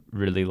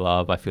really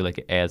love. I feel like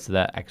it adds to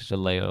that extra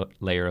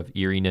layer of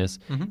eeriness.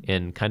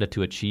 And kind of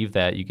to achieve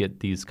that, you get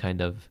these kind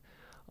of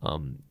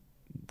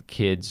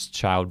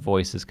child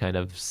voices kind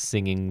of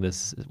singing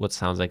this what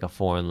sounds like a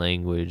foreign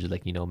language,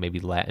 like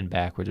maybe Latin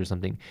backwards or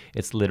something.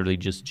 It's literally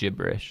just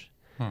gibberish.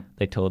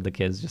 They told the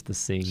kids just to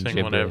sing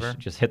gibberish, whatever.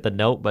 Just hit the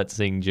note but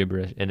sing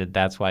gibberish, and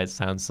that's why it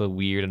sounds so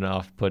weird and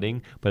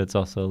off-putting, but it's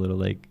also a little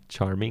like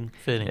charming.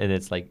 Fitting. And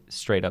it's like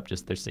straight up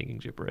just they're singing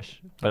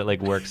gibberish, but it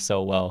like works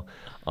so well.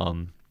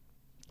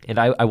 And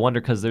I wonder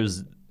because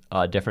there's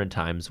different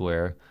times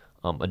where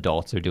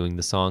adults are doing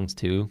the songs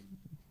too,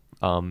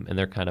 and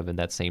they're kind of in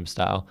that same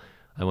style.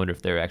 I wonder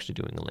if they're actually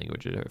doing a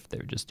language or if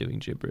they're just doing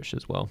gibberish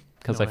as well.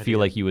 Because I feel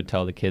like you would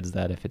tell the kids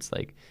that if it's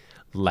like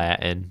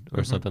Latin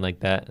or something like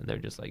that, and they're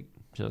just like,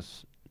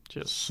 just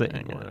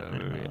sing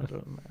whatever.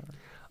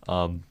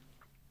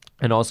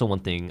 And also one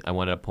thing I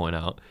wanted to point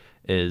out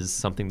is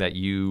something that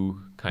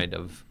you kind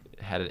of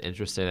had an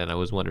interest in, and I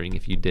was wondering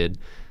if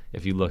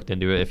you looked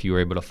into it, if you were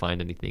able to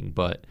find anything,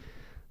 but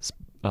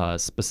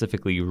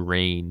specifically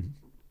rain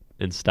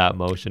in stop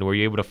motion. Were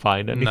you able to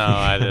find anything? No,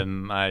 I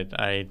didn't.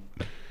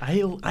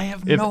 I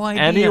have no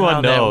idea anyone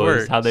how knows that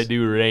works. How they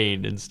do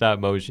rain in stop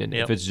motion,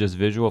 if it's just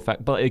visual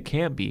effect, but it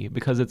can't be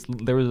because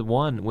there was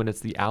one when it's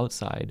the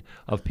outside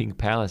of Pink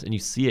Palace and you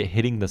see it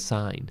hitting the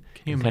sign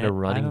and kind of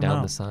running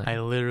down the sign. I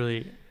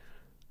literally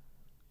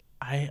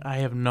I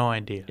have no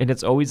idea. And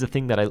it's always the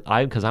thing that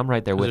I because I'm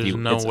right there with you.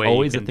 No it's way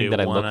always you the can thing do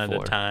that I one look at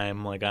for. a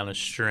time, like on a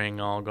string,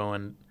 all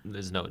going.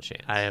 There's no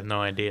chance. I have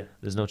no idea.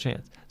 There's no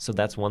chance. So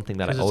that's one thing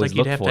that I It's always like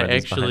you'd look have for to in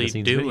these actually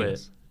behind-the-scenes do videos.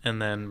 it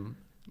and then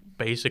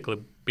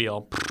basically be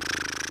all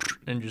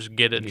and just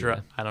get it dry.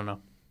 Yeah. I don't know.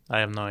 I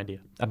have no idea.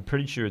 I'm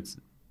pretty sure it's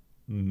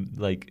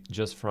like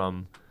just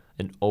from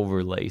an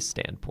overlay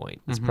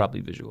standpoint, it's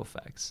probably visual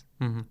effects.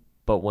 Mm-hmm.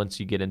 But once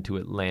you get into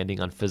it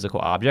landing on physical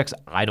objects,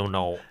 I don't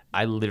know.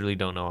 I literally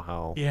don't know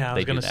how. Yeah, I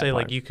was going to say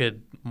like you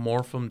could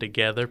morph them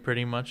together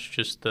pretty much,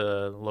 just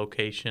the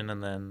location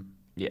and then.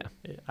 Yeah.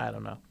 I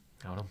don't know.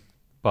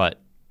 But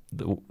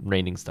the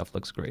raining stuff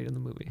looks great in the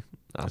movie.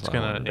 It's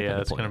gonna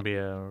be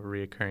a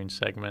reoccurring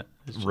segment.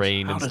 It's just,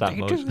 Rain and stop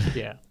motion.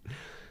 Yeah.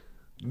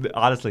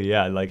 Honestly,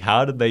 yeah. Like,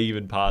 how did they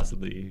even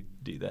possibly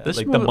do that? This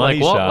like movie, the money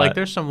shot. Like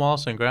there's some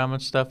Wallace and Gromit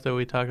stuff that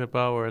we talked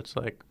about where it's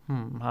like,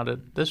 how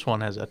did this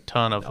one has a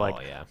ton of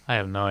yeah. I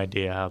have no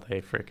idea how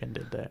they freaking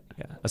did that.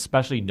 Yeah,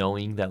 especially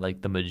knowing that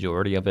like the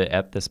majority of it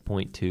at this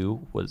point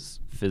too was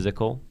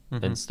physical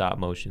and stop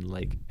motion,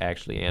 like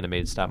actually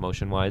animated stop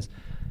motion wise,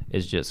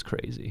 is just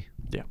crazy.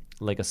 Yeah.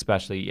 Like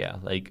especially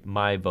like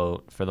my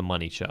vote for the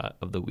money shot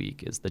of the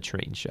week is the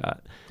train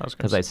shot.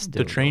 Because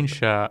the train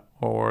shot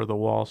or the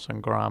Wallace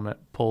and Gromit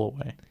pull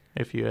away.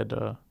 If you had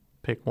to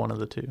pick one of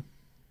the two.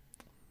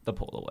 The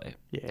pull away.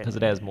 Yeah. Because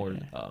it has more.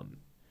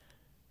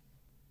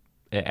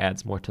 It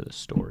adds more to the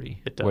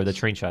story. It does. Where the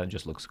train shot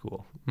just looks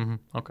cool. Mm-hmm.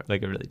 Okay.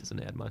 Like it really doesn't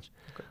add much.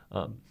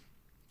 Okay.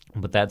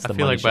 But that's the I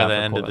feel money like by shot the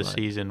for end of the Coraline.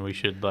 season we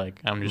should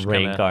I'm just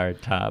rank gonna our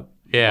top.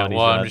 Yeah, money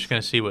well, shots. I'm just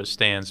gonna see what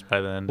stands by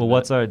the end. Well,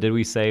 of did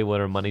we say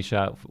what our money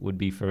shot would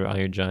be for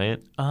Iron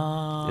Giant?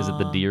 Is it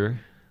the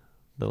deer?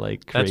 The creation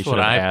that's what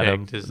of I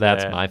Adam? picked.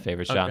 That's that. my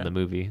favorite shot in Okay. the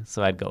movie,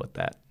 so I'd go with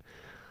that.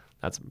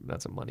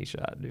 That's a money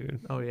shot, dude.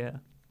 Oh yeah.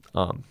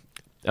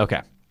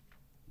 Okay.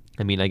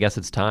 I mean, I guess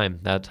it's time.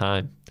 That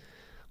time.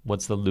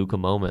 What's the Luca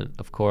moment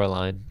of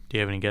Coraline? Do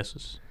you have any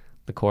guesses?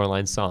 The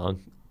Coraline song.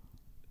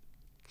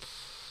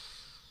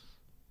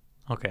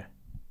 Okay.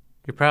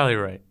 You're probably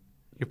right.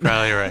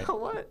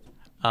 What?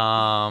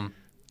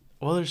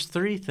 Well, there's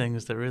three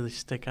things that really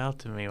stick out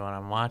to me when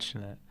I'm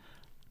watching it.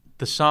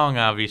 The song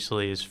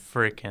obviously is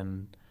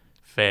freaking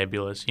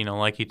fabulous.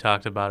 Like you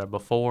talked about it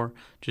before,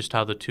 just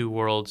how the two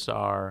worlds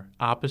are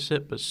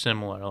opposite but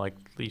similar. Like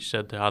you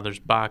said, how there's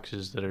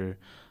boxes that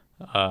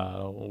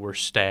were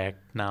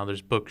stacked. Now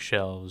there's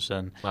bookshelves,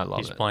 and I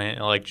love he's it.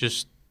 playing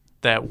just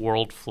that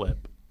world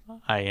flip.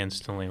 I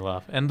instantly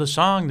love, and the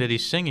song that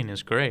he's singing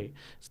is great.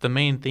 It's the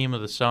main theme of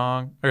the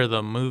song or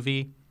the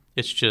movie.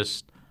 It's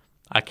just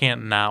I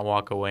can't not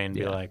walk away and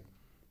be like,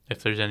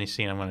 if there's any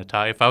scene I'm going to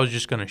talk. If I was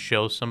just going to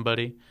show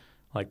somebody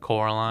like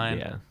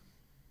Coraline,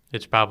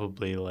 it's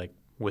probably like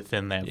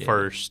within that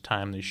first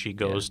time that she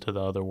goes to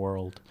the other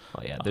world.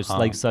 Oh yeah, there's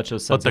such a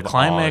sense. But the of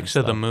climax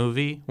awe of the and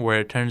movie where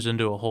it turns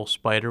into a whole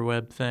spider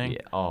web thing,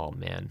 stuff. Oh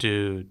man,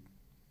 dude,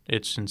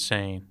 it's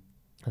insane.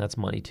 that's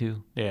money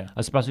too. Yeah.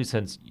 Especially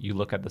since you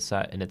look at the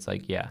set and it's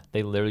like,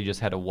 they literally just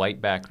had a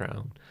white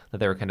background that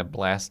they were kind of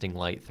blasting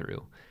light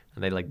through,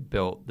 and they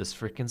built this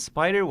freaking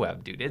spider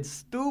web, dude. It's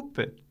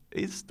stupid.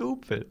 It's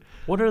stupid.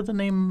 What are the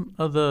name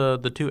of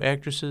the two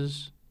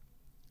actresses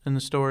in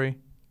the story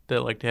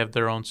that to have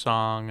their own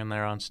song and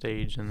they're on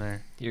stage and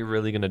they're... You're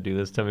really gonna do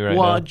this to me right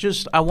Well, now?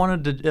 I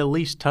wanted to at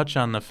least touch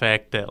on the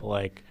fact that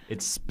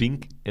It's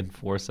Spink and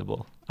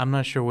Forcible. I'm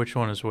not sure which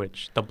one is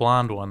which. The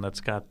blonde one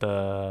that's got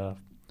the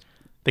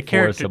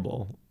character...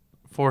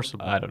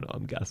 Forcible. I don't know.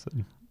 I'm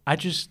guessing. I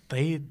just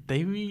I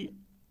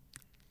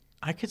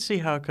could see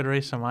how it could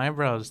raise some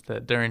eyebrows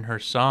that during her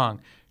song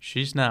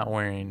she's not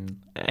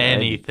wearing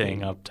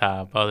anything up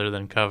top other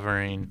than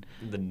covering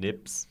the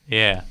nips.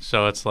 Yeah,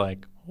 so it's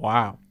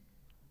wow,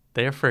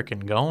 they're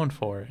freaking going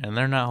for it, and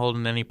they're not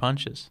holding any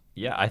punches.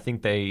 Yeah, I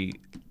think they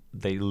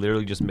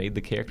literally just made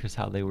the characters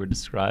how they were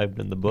described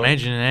in the book.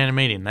 Imagine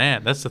animating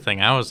that. That's the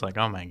thing. I was like,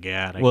 oh my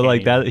god.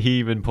 That he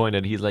even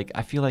pointed. He's like,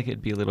 I feel like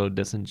it'd be a little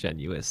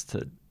disingenuous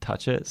to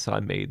touch it, so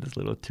I made this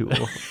little tool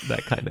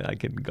that kind of I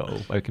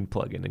can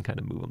plug in and kind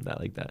of move them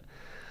like that.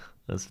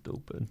 That's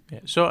stupid.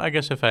 Yeah. So I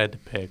guess if I had to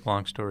pick,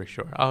 long story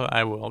short,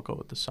 I will go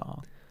with the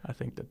song. I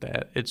think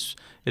that it's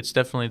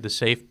definitely the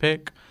safe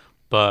pick.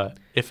 But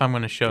if I'm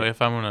going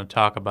to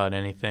talk about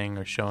anything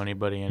or show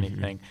anybody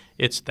anything,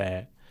 it's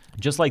that.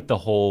 Just like the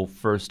whole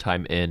first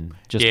time in,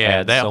 just yeah,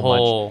 adds that so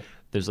whole. Much.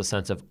 There's a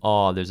sense of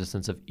awe. There's a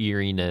sense of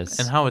eeriness,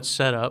 and how it's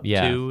set up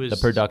too. The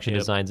production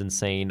design's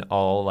insane.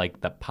 All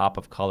the pop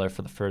of color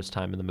for the first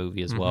time in the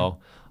movie as well.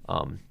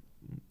 I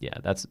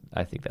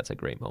think that's a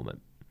great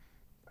moment.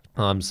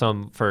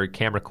 Some for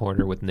Camera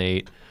Corner with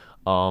Nate.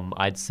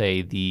 I'd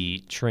say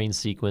the train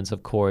sequence,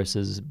 of course,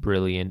 is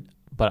brilliant,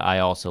 but I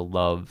also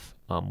love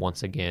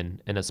once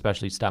again, and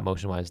especially stop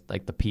motion wise, the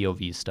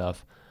POV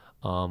stuff.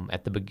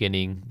 At the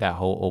beginning, that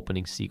whole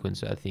opening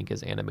sequence I think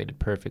is animated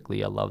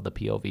perfectly. I love the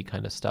POV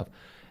kind of stuff,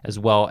 as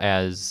well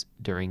as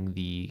during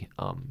the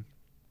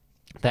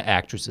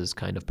actress's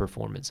kind of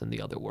performance in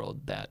the other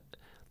world, that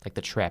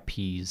the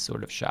trapeze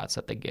sort of shots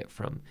that they get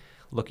from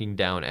looking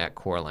down at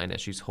Coraline as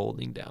she's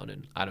holding down,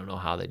 and I don't know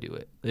how they do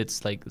it.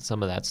 It's like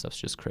some of that stuff's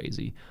just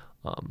crazy.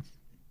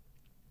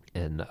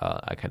 And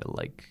I kind of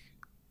like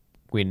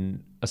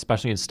when,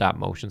 especially in stop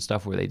motion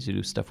stuff where they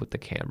do stuff with the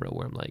camera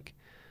where I'm like,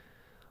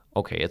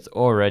 okay, it's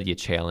already a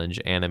challenge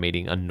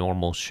animating a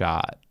normal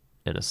shot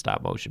in a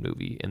stop motion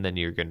movie, and then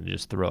you're going to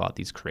just throw out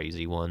these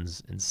crazy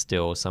ones and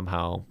still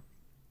somehow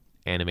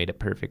animate it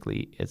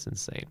perfectly. It's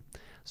insane.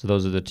 So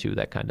those are the two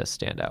that kind of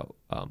stand out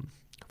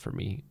for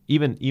me.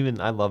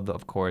 Even I love,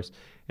 of course,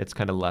 it's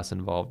kind of less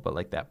involved, but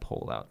like that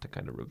pull out to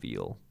kind of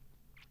reveal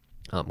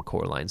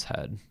Coraline's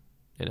head,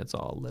 and it's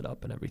all lit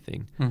up and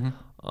everything.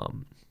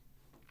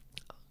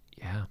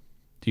 Yeah.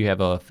 Do you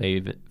have a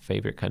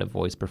favorite kind of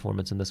voice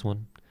performance in this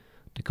one?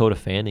 Dakota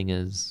Fanning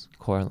is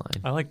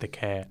Coraline. I like the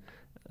cat.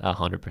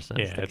 100%.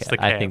 Yeah, it's the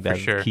cat. I think that's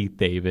sure. Keith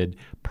David.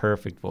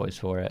 Perfect voice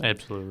for it.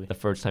 Absolutely. The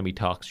first time he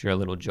talks, you're a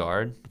little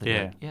jarred.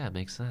 Yeah. Like, yeah, it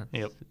makes sense.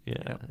 Yep.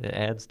 Yeah, Yep. It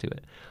adds to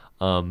it.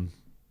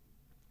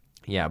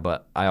 Yeah,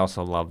 but I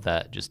also love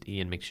that just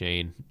Ian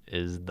McShane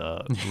is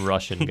the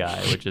Russian guy,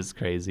 which is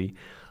crazy.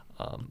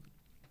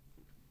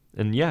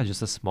 And yeah,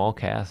 just a small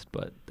cast,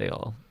 but they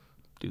all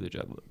do the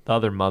job. The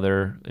other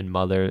mother,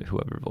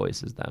 whoever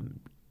voices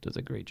them, does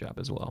a great job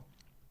as well.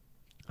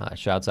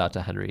 Shouts out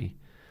to Henry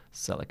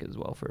Selick as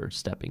well for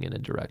stepping in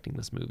and directing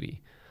this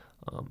movie.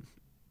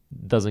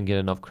 Doesn't get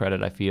enough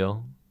credit, I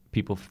feel.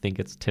 People think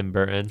it's Tim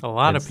Burton. A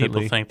lot of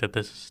people think that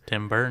this is a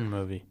Tim Burton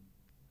movie.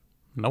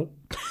 Nope.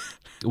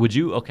 Would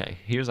you? Okay,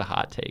 here's a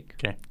hot take.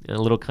 Okay. And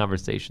a little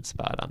conversation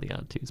spot on the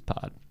On Twos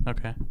pod.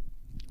 Okay.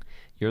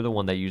 You're the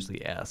one that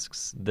usually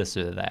asks this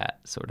or that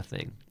sort of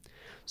thing.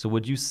 So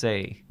would you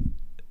say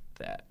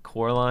that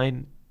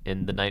Coraline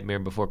in The Nightmare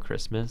Before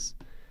Christmas,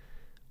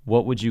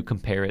 what would you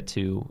compare it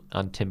to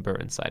on Tim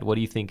Burton's side? What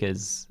do you think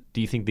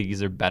do you think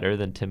these are better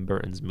than Tim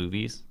Burton's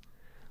movies?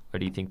 Or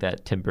do you think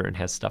that Tim Burton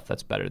has stuff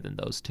that's better than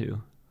those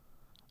two?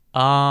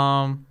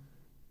 Because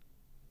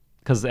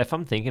if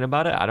I'm thinking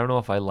about it, I don't know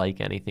if I like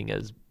anything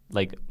as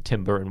like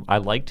Tim Burton. I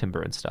like Tim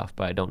Burton stuff,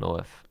 but I don't know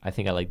if I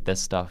think I like this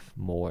stuff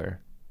more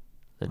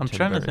than I'm Tim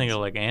trying Burton's. to think of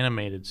like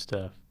animated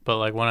stuff, but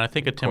like when I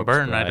think of Tim Corpse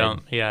Burton, Bride.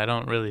 I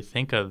don't really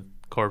think of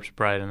Corpse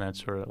Bride and that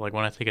sort of, like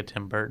when I think of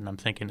Tim Burton, I'm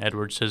thinking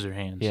Edward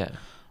Scissorhands. Yeah.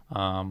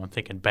 I'm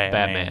thinking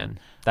Batman.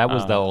 That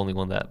was the only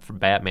one that for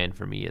Batman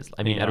for me is.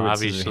 I mean, Edward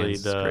obviously Scissorhands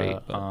is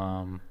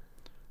great.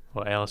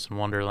 But Alice in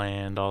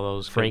Wonderland, all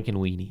those.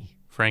 Frankenweenie.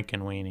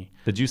 Frankenweenie.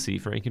 Did you see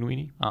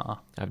Frankenweenie?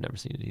 I've never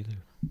seen it either.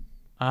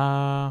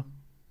 I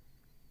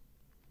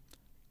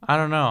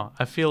don't know.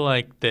 I feel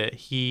like that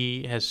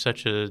he has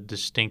such a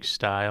distinct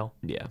style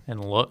Yeah.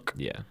 and look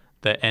Yeah.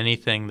 that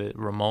anything that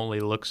remotely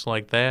looks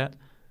like that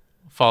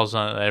falls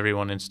on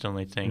everyone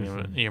instantly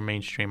thinking, your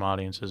mainstream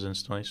audiences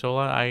instantly. So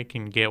I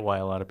can get why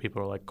a lot of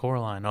people are like,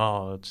 Coraline,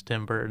 oh, it's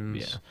Tim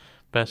Burton's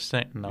best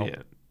thing. No,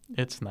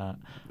 it's not.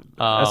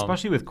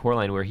 Especially with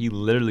Coraline, where he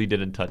literally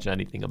didn't touch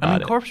anything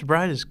about it. Corpse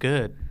Bride is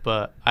good,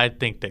 but I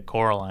think that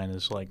Coraline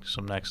is like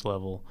some next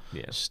level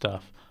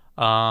stuff.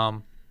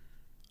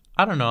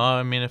 I don't know.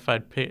 I mean, if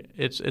I'd pick,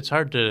 it's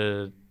hard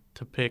to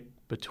pick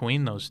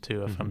between those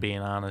two, if I'm being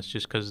honest,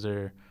 just because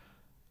they're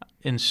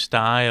in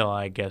style.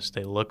 I guess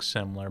they look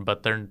similar,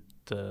 but they're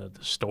the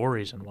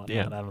stories and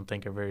whatnot. I don't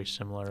think are very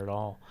similar at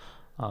all.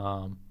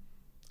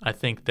 I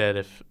think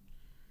that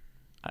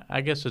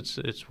I guess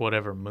it's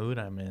whatever mood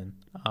I'm in.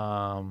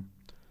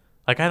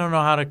 Like I don't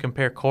know how to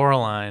compare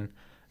Coraline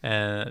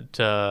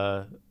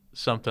to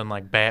something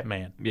like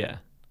Batman. Yeah.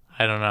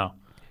 I don't know.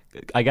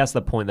 I guess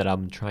the point that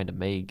I'm trying to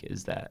make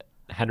is that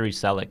Henry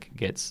Selick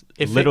gets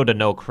little to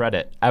no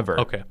credit ever.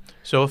 Okay.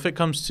 So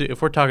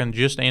if we're talking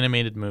just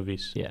animated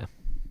movies,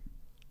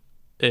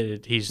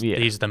 he's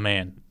the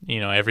man. You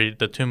know,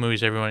 the two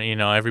movies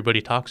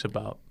everybody talks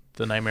about,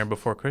 The Nightmare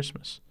Before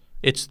Christmas.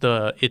 It's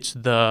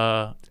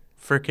the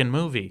freaking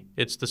movie.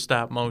 It's the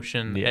stop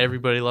motion. Yeah.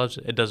 Everybody loves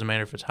it. It doesn't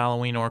matter if it's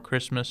Halloween or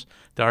Christmas.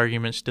 The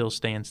argument still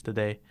stands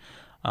today.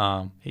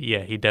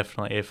 He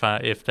definitely. If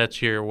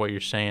that's what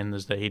you're saying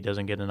is that he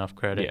doesn't get enough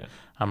credit,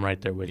 I'm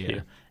right there with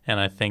you. And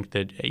I think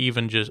that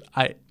even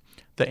the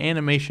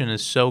animation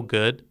is so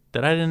good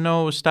that I didn't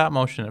know it was stop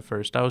motion at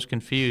first. I was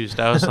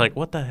confused. I was like,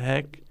 what the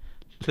heck?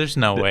 There's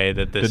no way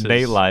that this is. Did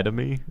they lie to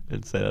me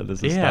and say that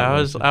this is stop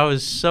motion? I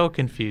was so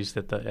confused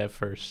at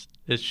first.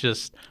 It's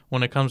just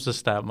when it comes to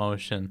stop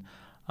motion,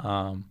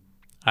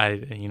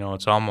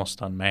 it's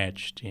almost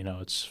unmatched. You know,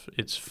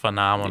 it's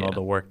phenomenal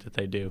the work that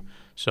they do.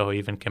 So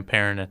even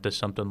comparing it to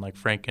something like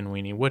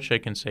Frankenweenie, which I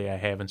can say I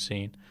haven't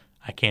seen,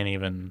 I can't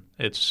even.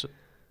 It's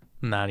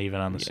not even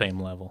on the same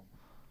level.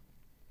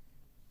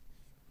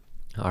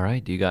 All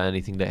right. Do you got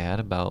anything to add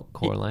about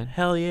Coraline?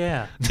 Hell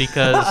yeah,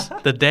 because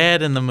the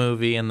dad in the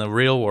movie in the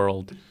real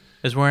world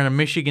is wearing a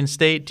Michigan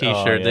State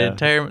T-shirt.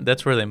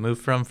 That's where they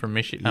moved from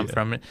Michigan. I'm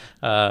from it.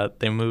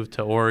 They moved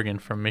to Oregon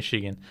from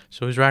Michigan,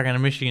 so he's rocking a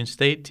Michigan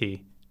State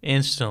tee.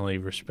 Instantly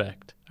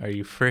respect. Are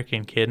you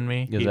freaking kidding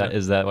me?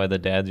 Is that why the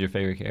dad's your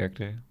favorite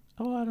character?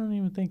 Oh, I don't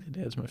even think the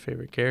dad's my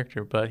favorite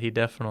character, but he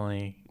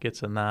definitely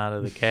gets a nod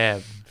of the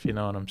cab, if you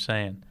know what I'm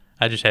saying.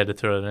 I just had to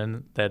throw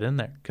that in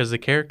there because the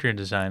character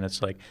design,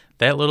 it's like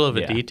that little of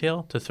a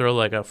detail to throw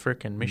like a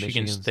freaking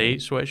Michigan State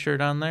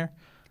sweatshirt on there.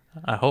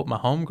 I hope my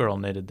homegirl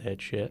knitted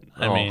that shit.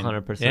 I mean,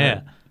 100%.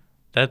 Yeah,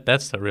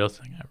 that's the real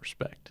thing I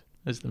respect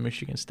is the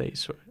Michigan State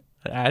sweat.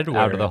 I'd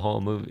wear out of the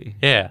whole movie.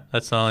 Yeah,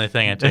 that's the only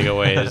thing I take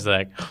away is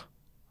like,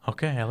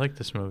 okay, I like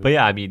this movie. But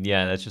yeah, I mean,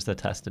 that's just a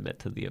testament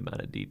to the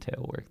amount of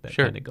detail work that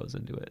Sure. kind of goes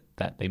into it.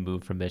 That they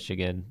moved from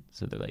Michigan,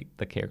 so they're like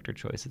the character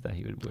choices that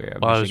he would wear.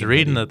 Well, I was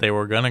reading that they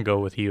were gonna go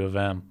with U of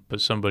M,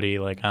 but somebody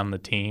like on the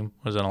team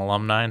was an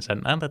alumni and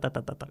said, "Now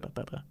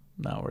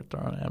we're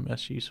throwing an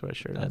MSU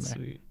sweatshirt in there." That's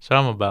sweet. So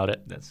I'm about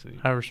it. That's sweet.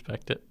 I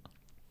respect it.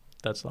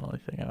 That's the only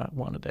thing I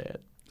wanted to add.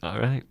 All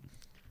right.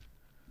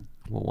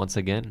 Well, once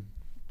again,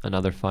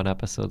 another fun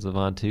episodes of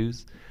On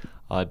Twos.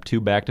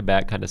 2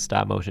 back-to-back kind of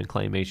stop-motion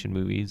claymation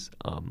movies.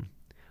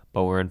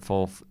 But we're in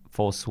full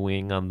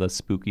swing on the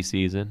spooky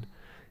season.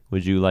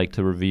 Would you like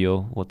to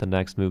reveal what the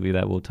next movie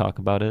that we'll talk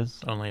about is?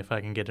 Only if I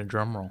can get a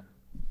drum roll.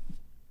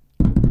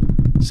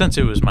 Since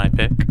it was my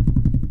pick,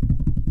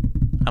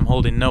 I'm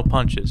holding no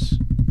punches.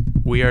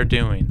 We are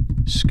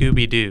doing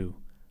Scooby-Doo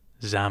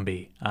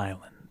Zombie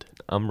Island.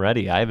 I'm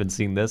ready. I haven't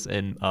seen this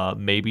in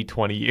maybe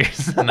 20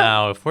 years.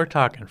 Now, if we're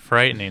talking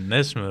frightening,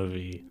 this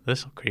movie,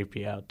 this will creep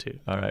you out too.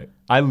 All right.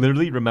 I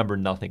literally remember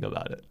nothing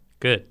about it.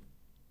 Good.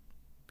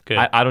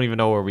 I don't even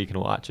know where we can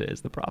watch it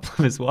is the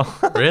problem as well.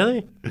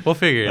 Really? We'll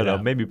figure it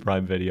out. Maybe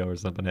Prime Video or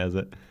something has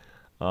it.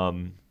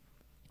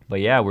 But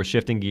yeah, we're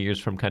shifting gears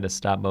from kind of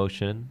stop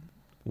motion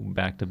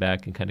back to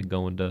back and kind of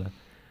going to.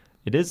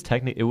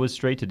 It was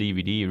straight to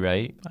DVD,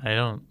 right? I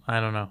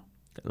don't know.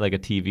 Like a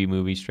TV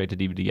movie straight to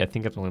DVD. I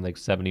think it's only like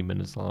 70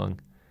 minutes long.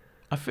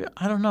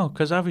 I don't know,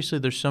 because obviously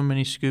there's so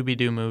many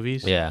Scooby-Doo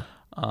movies. Yeah.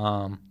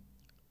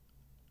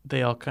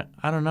 They all,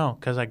 I don't know,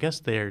 because I guess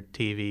they're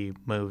TV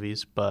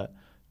movies, but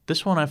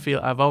this one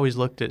I've always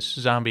looked at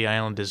Zombie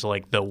Island as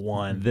like the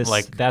one.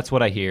 That's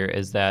what I hear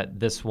is that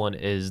this one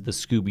is the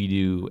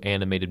Scooby-Doo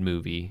animated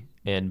movie,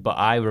 but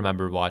I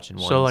remember watching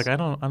one. So like I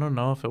don't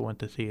know if it went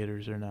to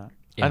theaters or not.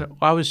 Yeah.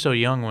 I was so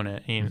young when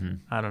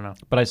I don't know.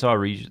 But I saw a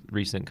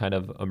recent kind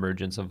of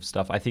emergence of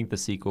stuff. I think the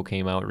sequel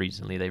came out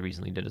recently. They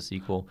recently did a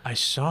sequel. I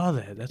saw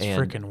that. That's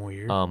freaking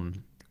weird.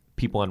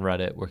 People on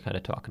Reddit were kind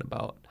of talking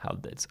about how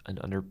it's an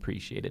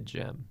underappreciated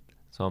gem.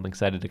 So I'm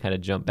excited to kind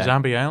of jump back.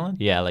 Zombie Island?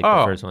 Yeah, like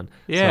the first one.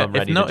 Yeah,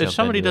 so if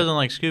somebody doesn't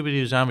like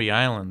Scooby-Doo Zombie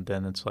Island,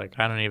 then it's like,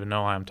 I don't even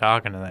know why I'm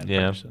talking to that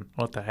person.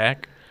 What the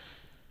heck?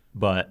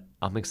 But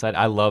I'm excited.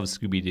 I love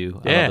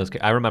Scooby-Doo. Yeah.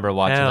 I remember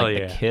watching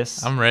the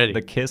Kiss. I'm ready.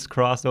 The Kiss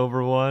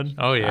crossover one.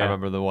 Oh, yeah. I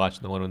remember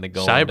watching the one when they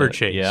go Cyber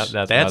Chase. Yeah,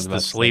 that's the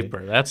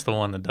sleeper. That's the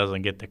one that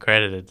doesn't get the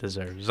credit it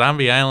deserves.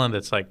 Zombie Island,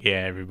 it's like,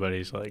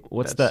 everybody's like.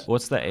 What's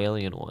the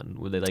alien one?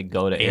 Where they like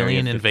go to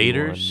Alien Area 51?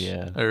 Invaders?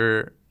 Yeah.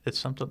 Or it's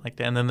something like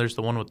that. And then there's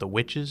the one with the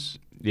witches.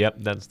 Yep,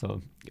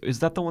 is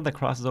that the one that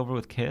crosses over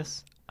with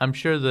Kiss? I'm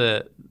sure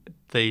that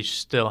they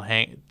still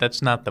hang.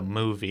 That's not the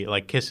movie.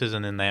 Like Kiss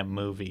isn't in that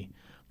movie,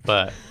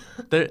 but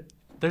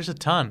there's a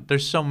ton.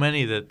 There's so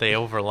many that they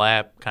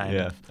overlap. Kind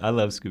of. I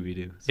love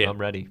Scooby-Doo, so I'm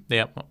ready.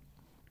 Yep,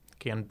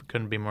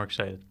 couldn't be more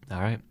excited. All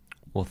right.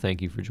 Well,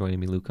 thank you for joining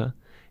me, Luca,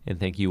 and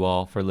thank you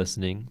all for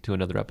listening to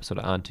another episode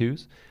of On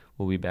Twos.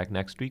 We'll be back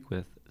next week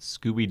with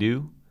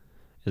Scooby-Doo.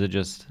 Is it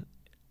just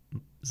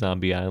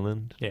Zombie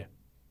Island? Yeah.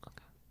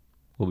 Okay.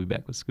 We'll be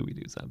back with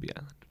Scooby-Doo Zombie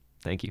Island.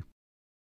 Thank you.